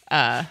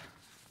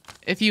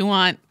 If you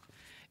want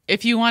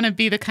to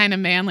be the kind of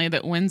manly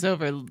that wins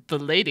over the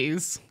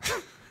ladies,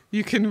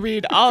 you can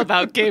read all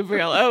about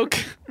Gabriel Oak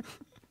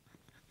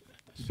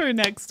for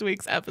next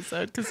week's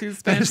episode because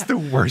he's that is the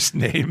worst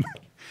name.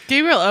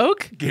 Gabriel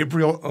Oak?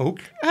 Gabriel Oak?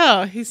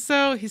 Oh, he's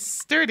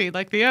sturdy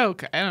like the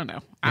oak. I don't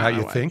know.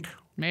 You think?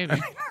 Maybe.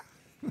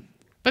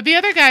 But the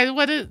other guy,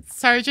 what is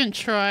Sergeant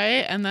Troy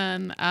and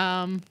then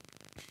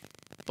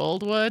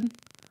Boldwood?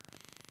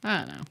 I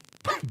don't know.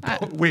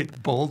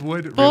 Wait,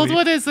 Boldwood?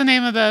 Boldwood really? is the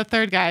name of the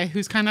third guy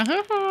who's kind of,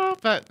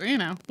 but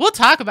we'll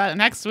talk about it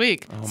next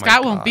week. Oh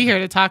Scott won't be here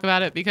to talk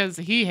about it because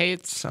he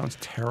hates. Sounds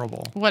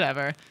terrible.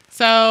 Whatever.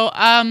 So,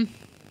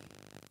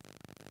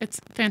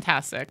 it's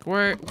fantastic.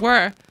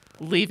 We're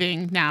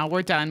leaving now.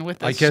 We're done with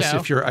this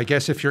show. I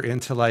guess if you're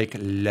into like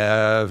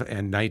love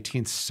and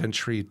 19th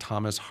century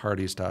Thomas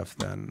Hardy stuff,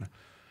 then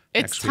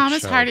it's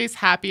Thomas Hardy's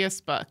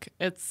happiest book.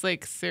 It's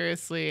like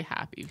seriously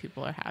happy.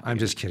 People are happy. I'm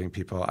just kidding,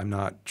 people. I'm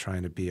not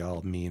trying to be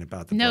all mean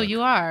about the book. No,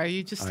 you are. I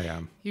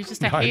am. You're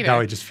just a hater. Now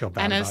I just feel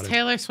bad and about it. And as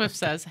Taylor Swift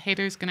says,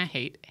 haters gonna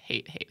hate.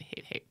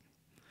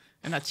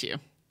 And that's you.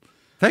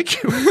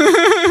 Thank you.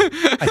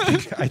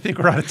 I think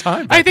we're out of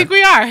time. I think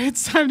we are.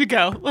 It's time to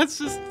go. Let's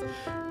just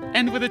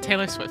end with a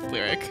Taylor Swift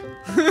lyric.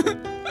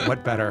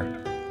 What better?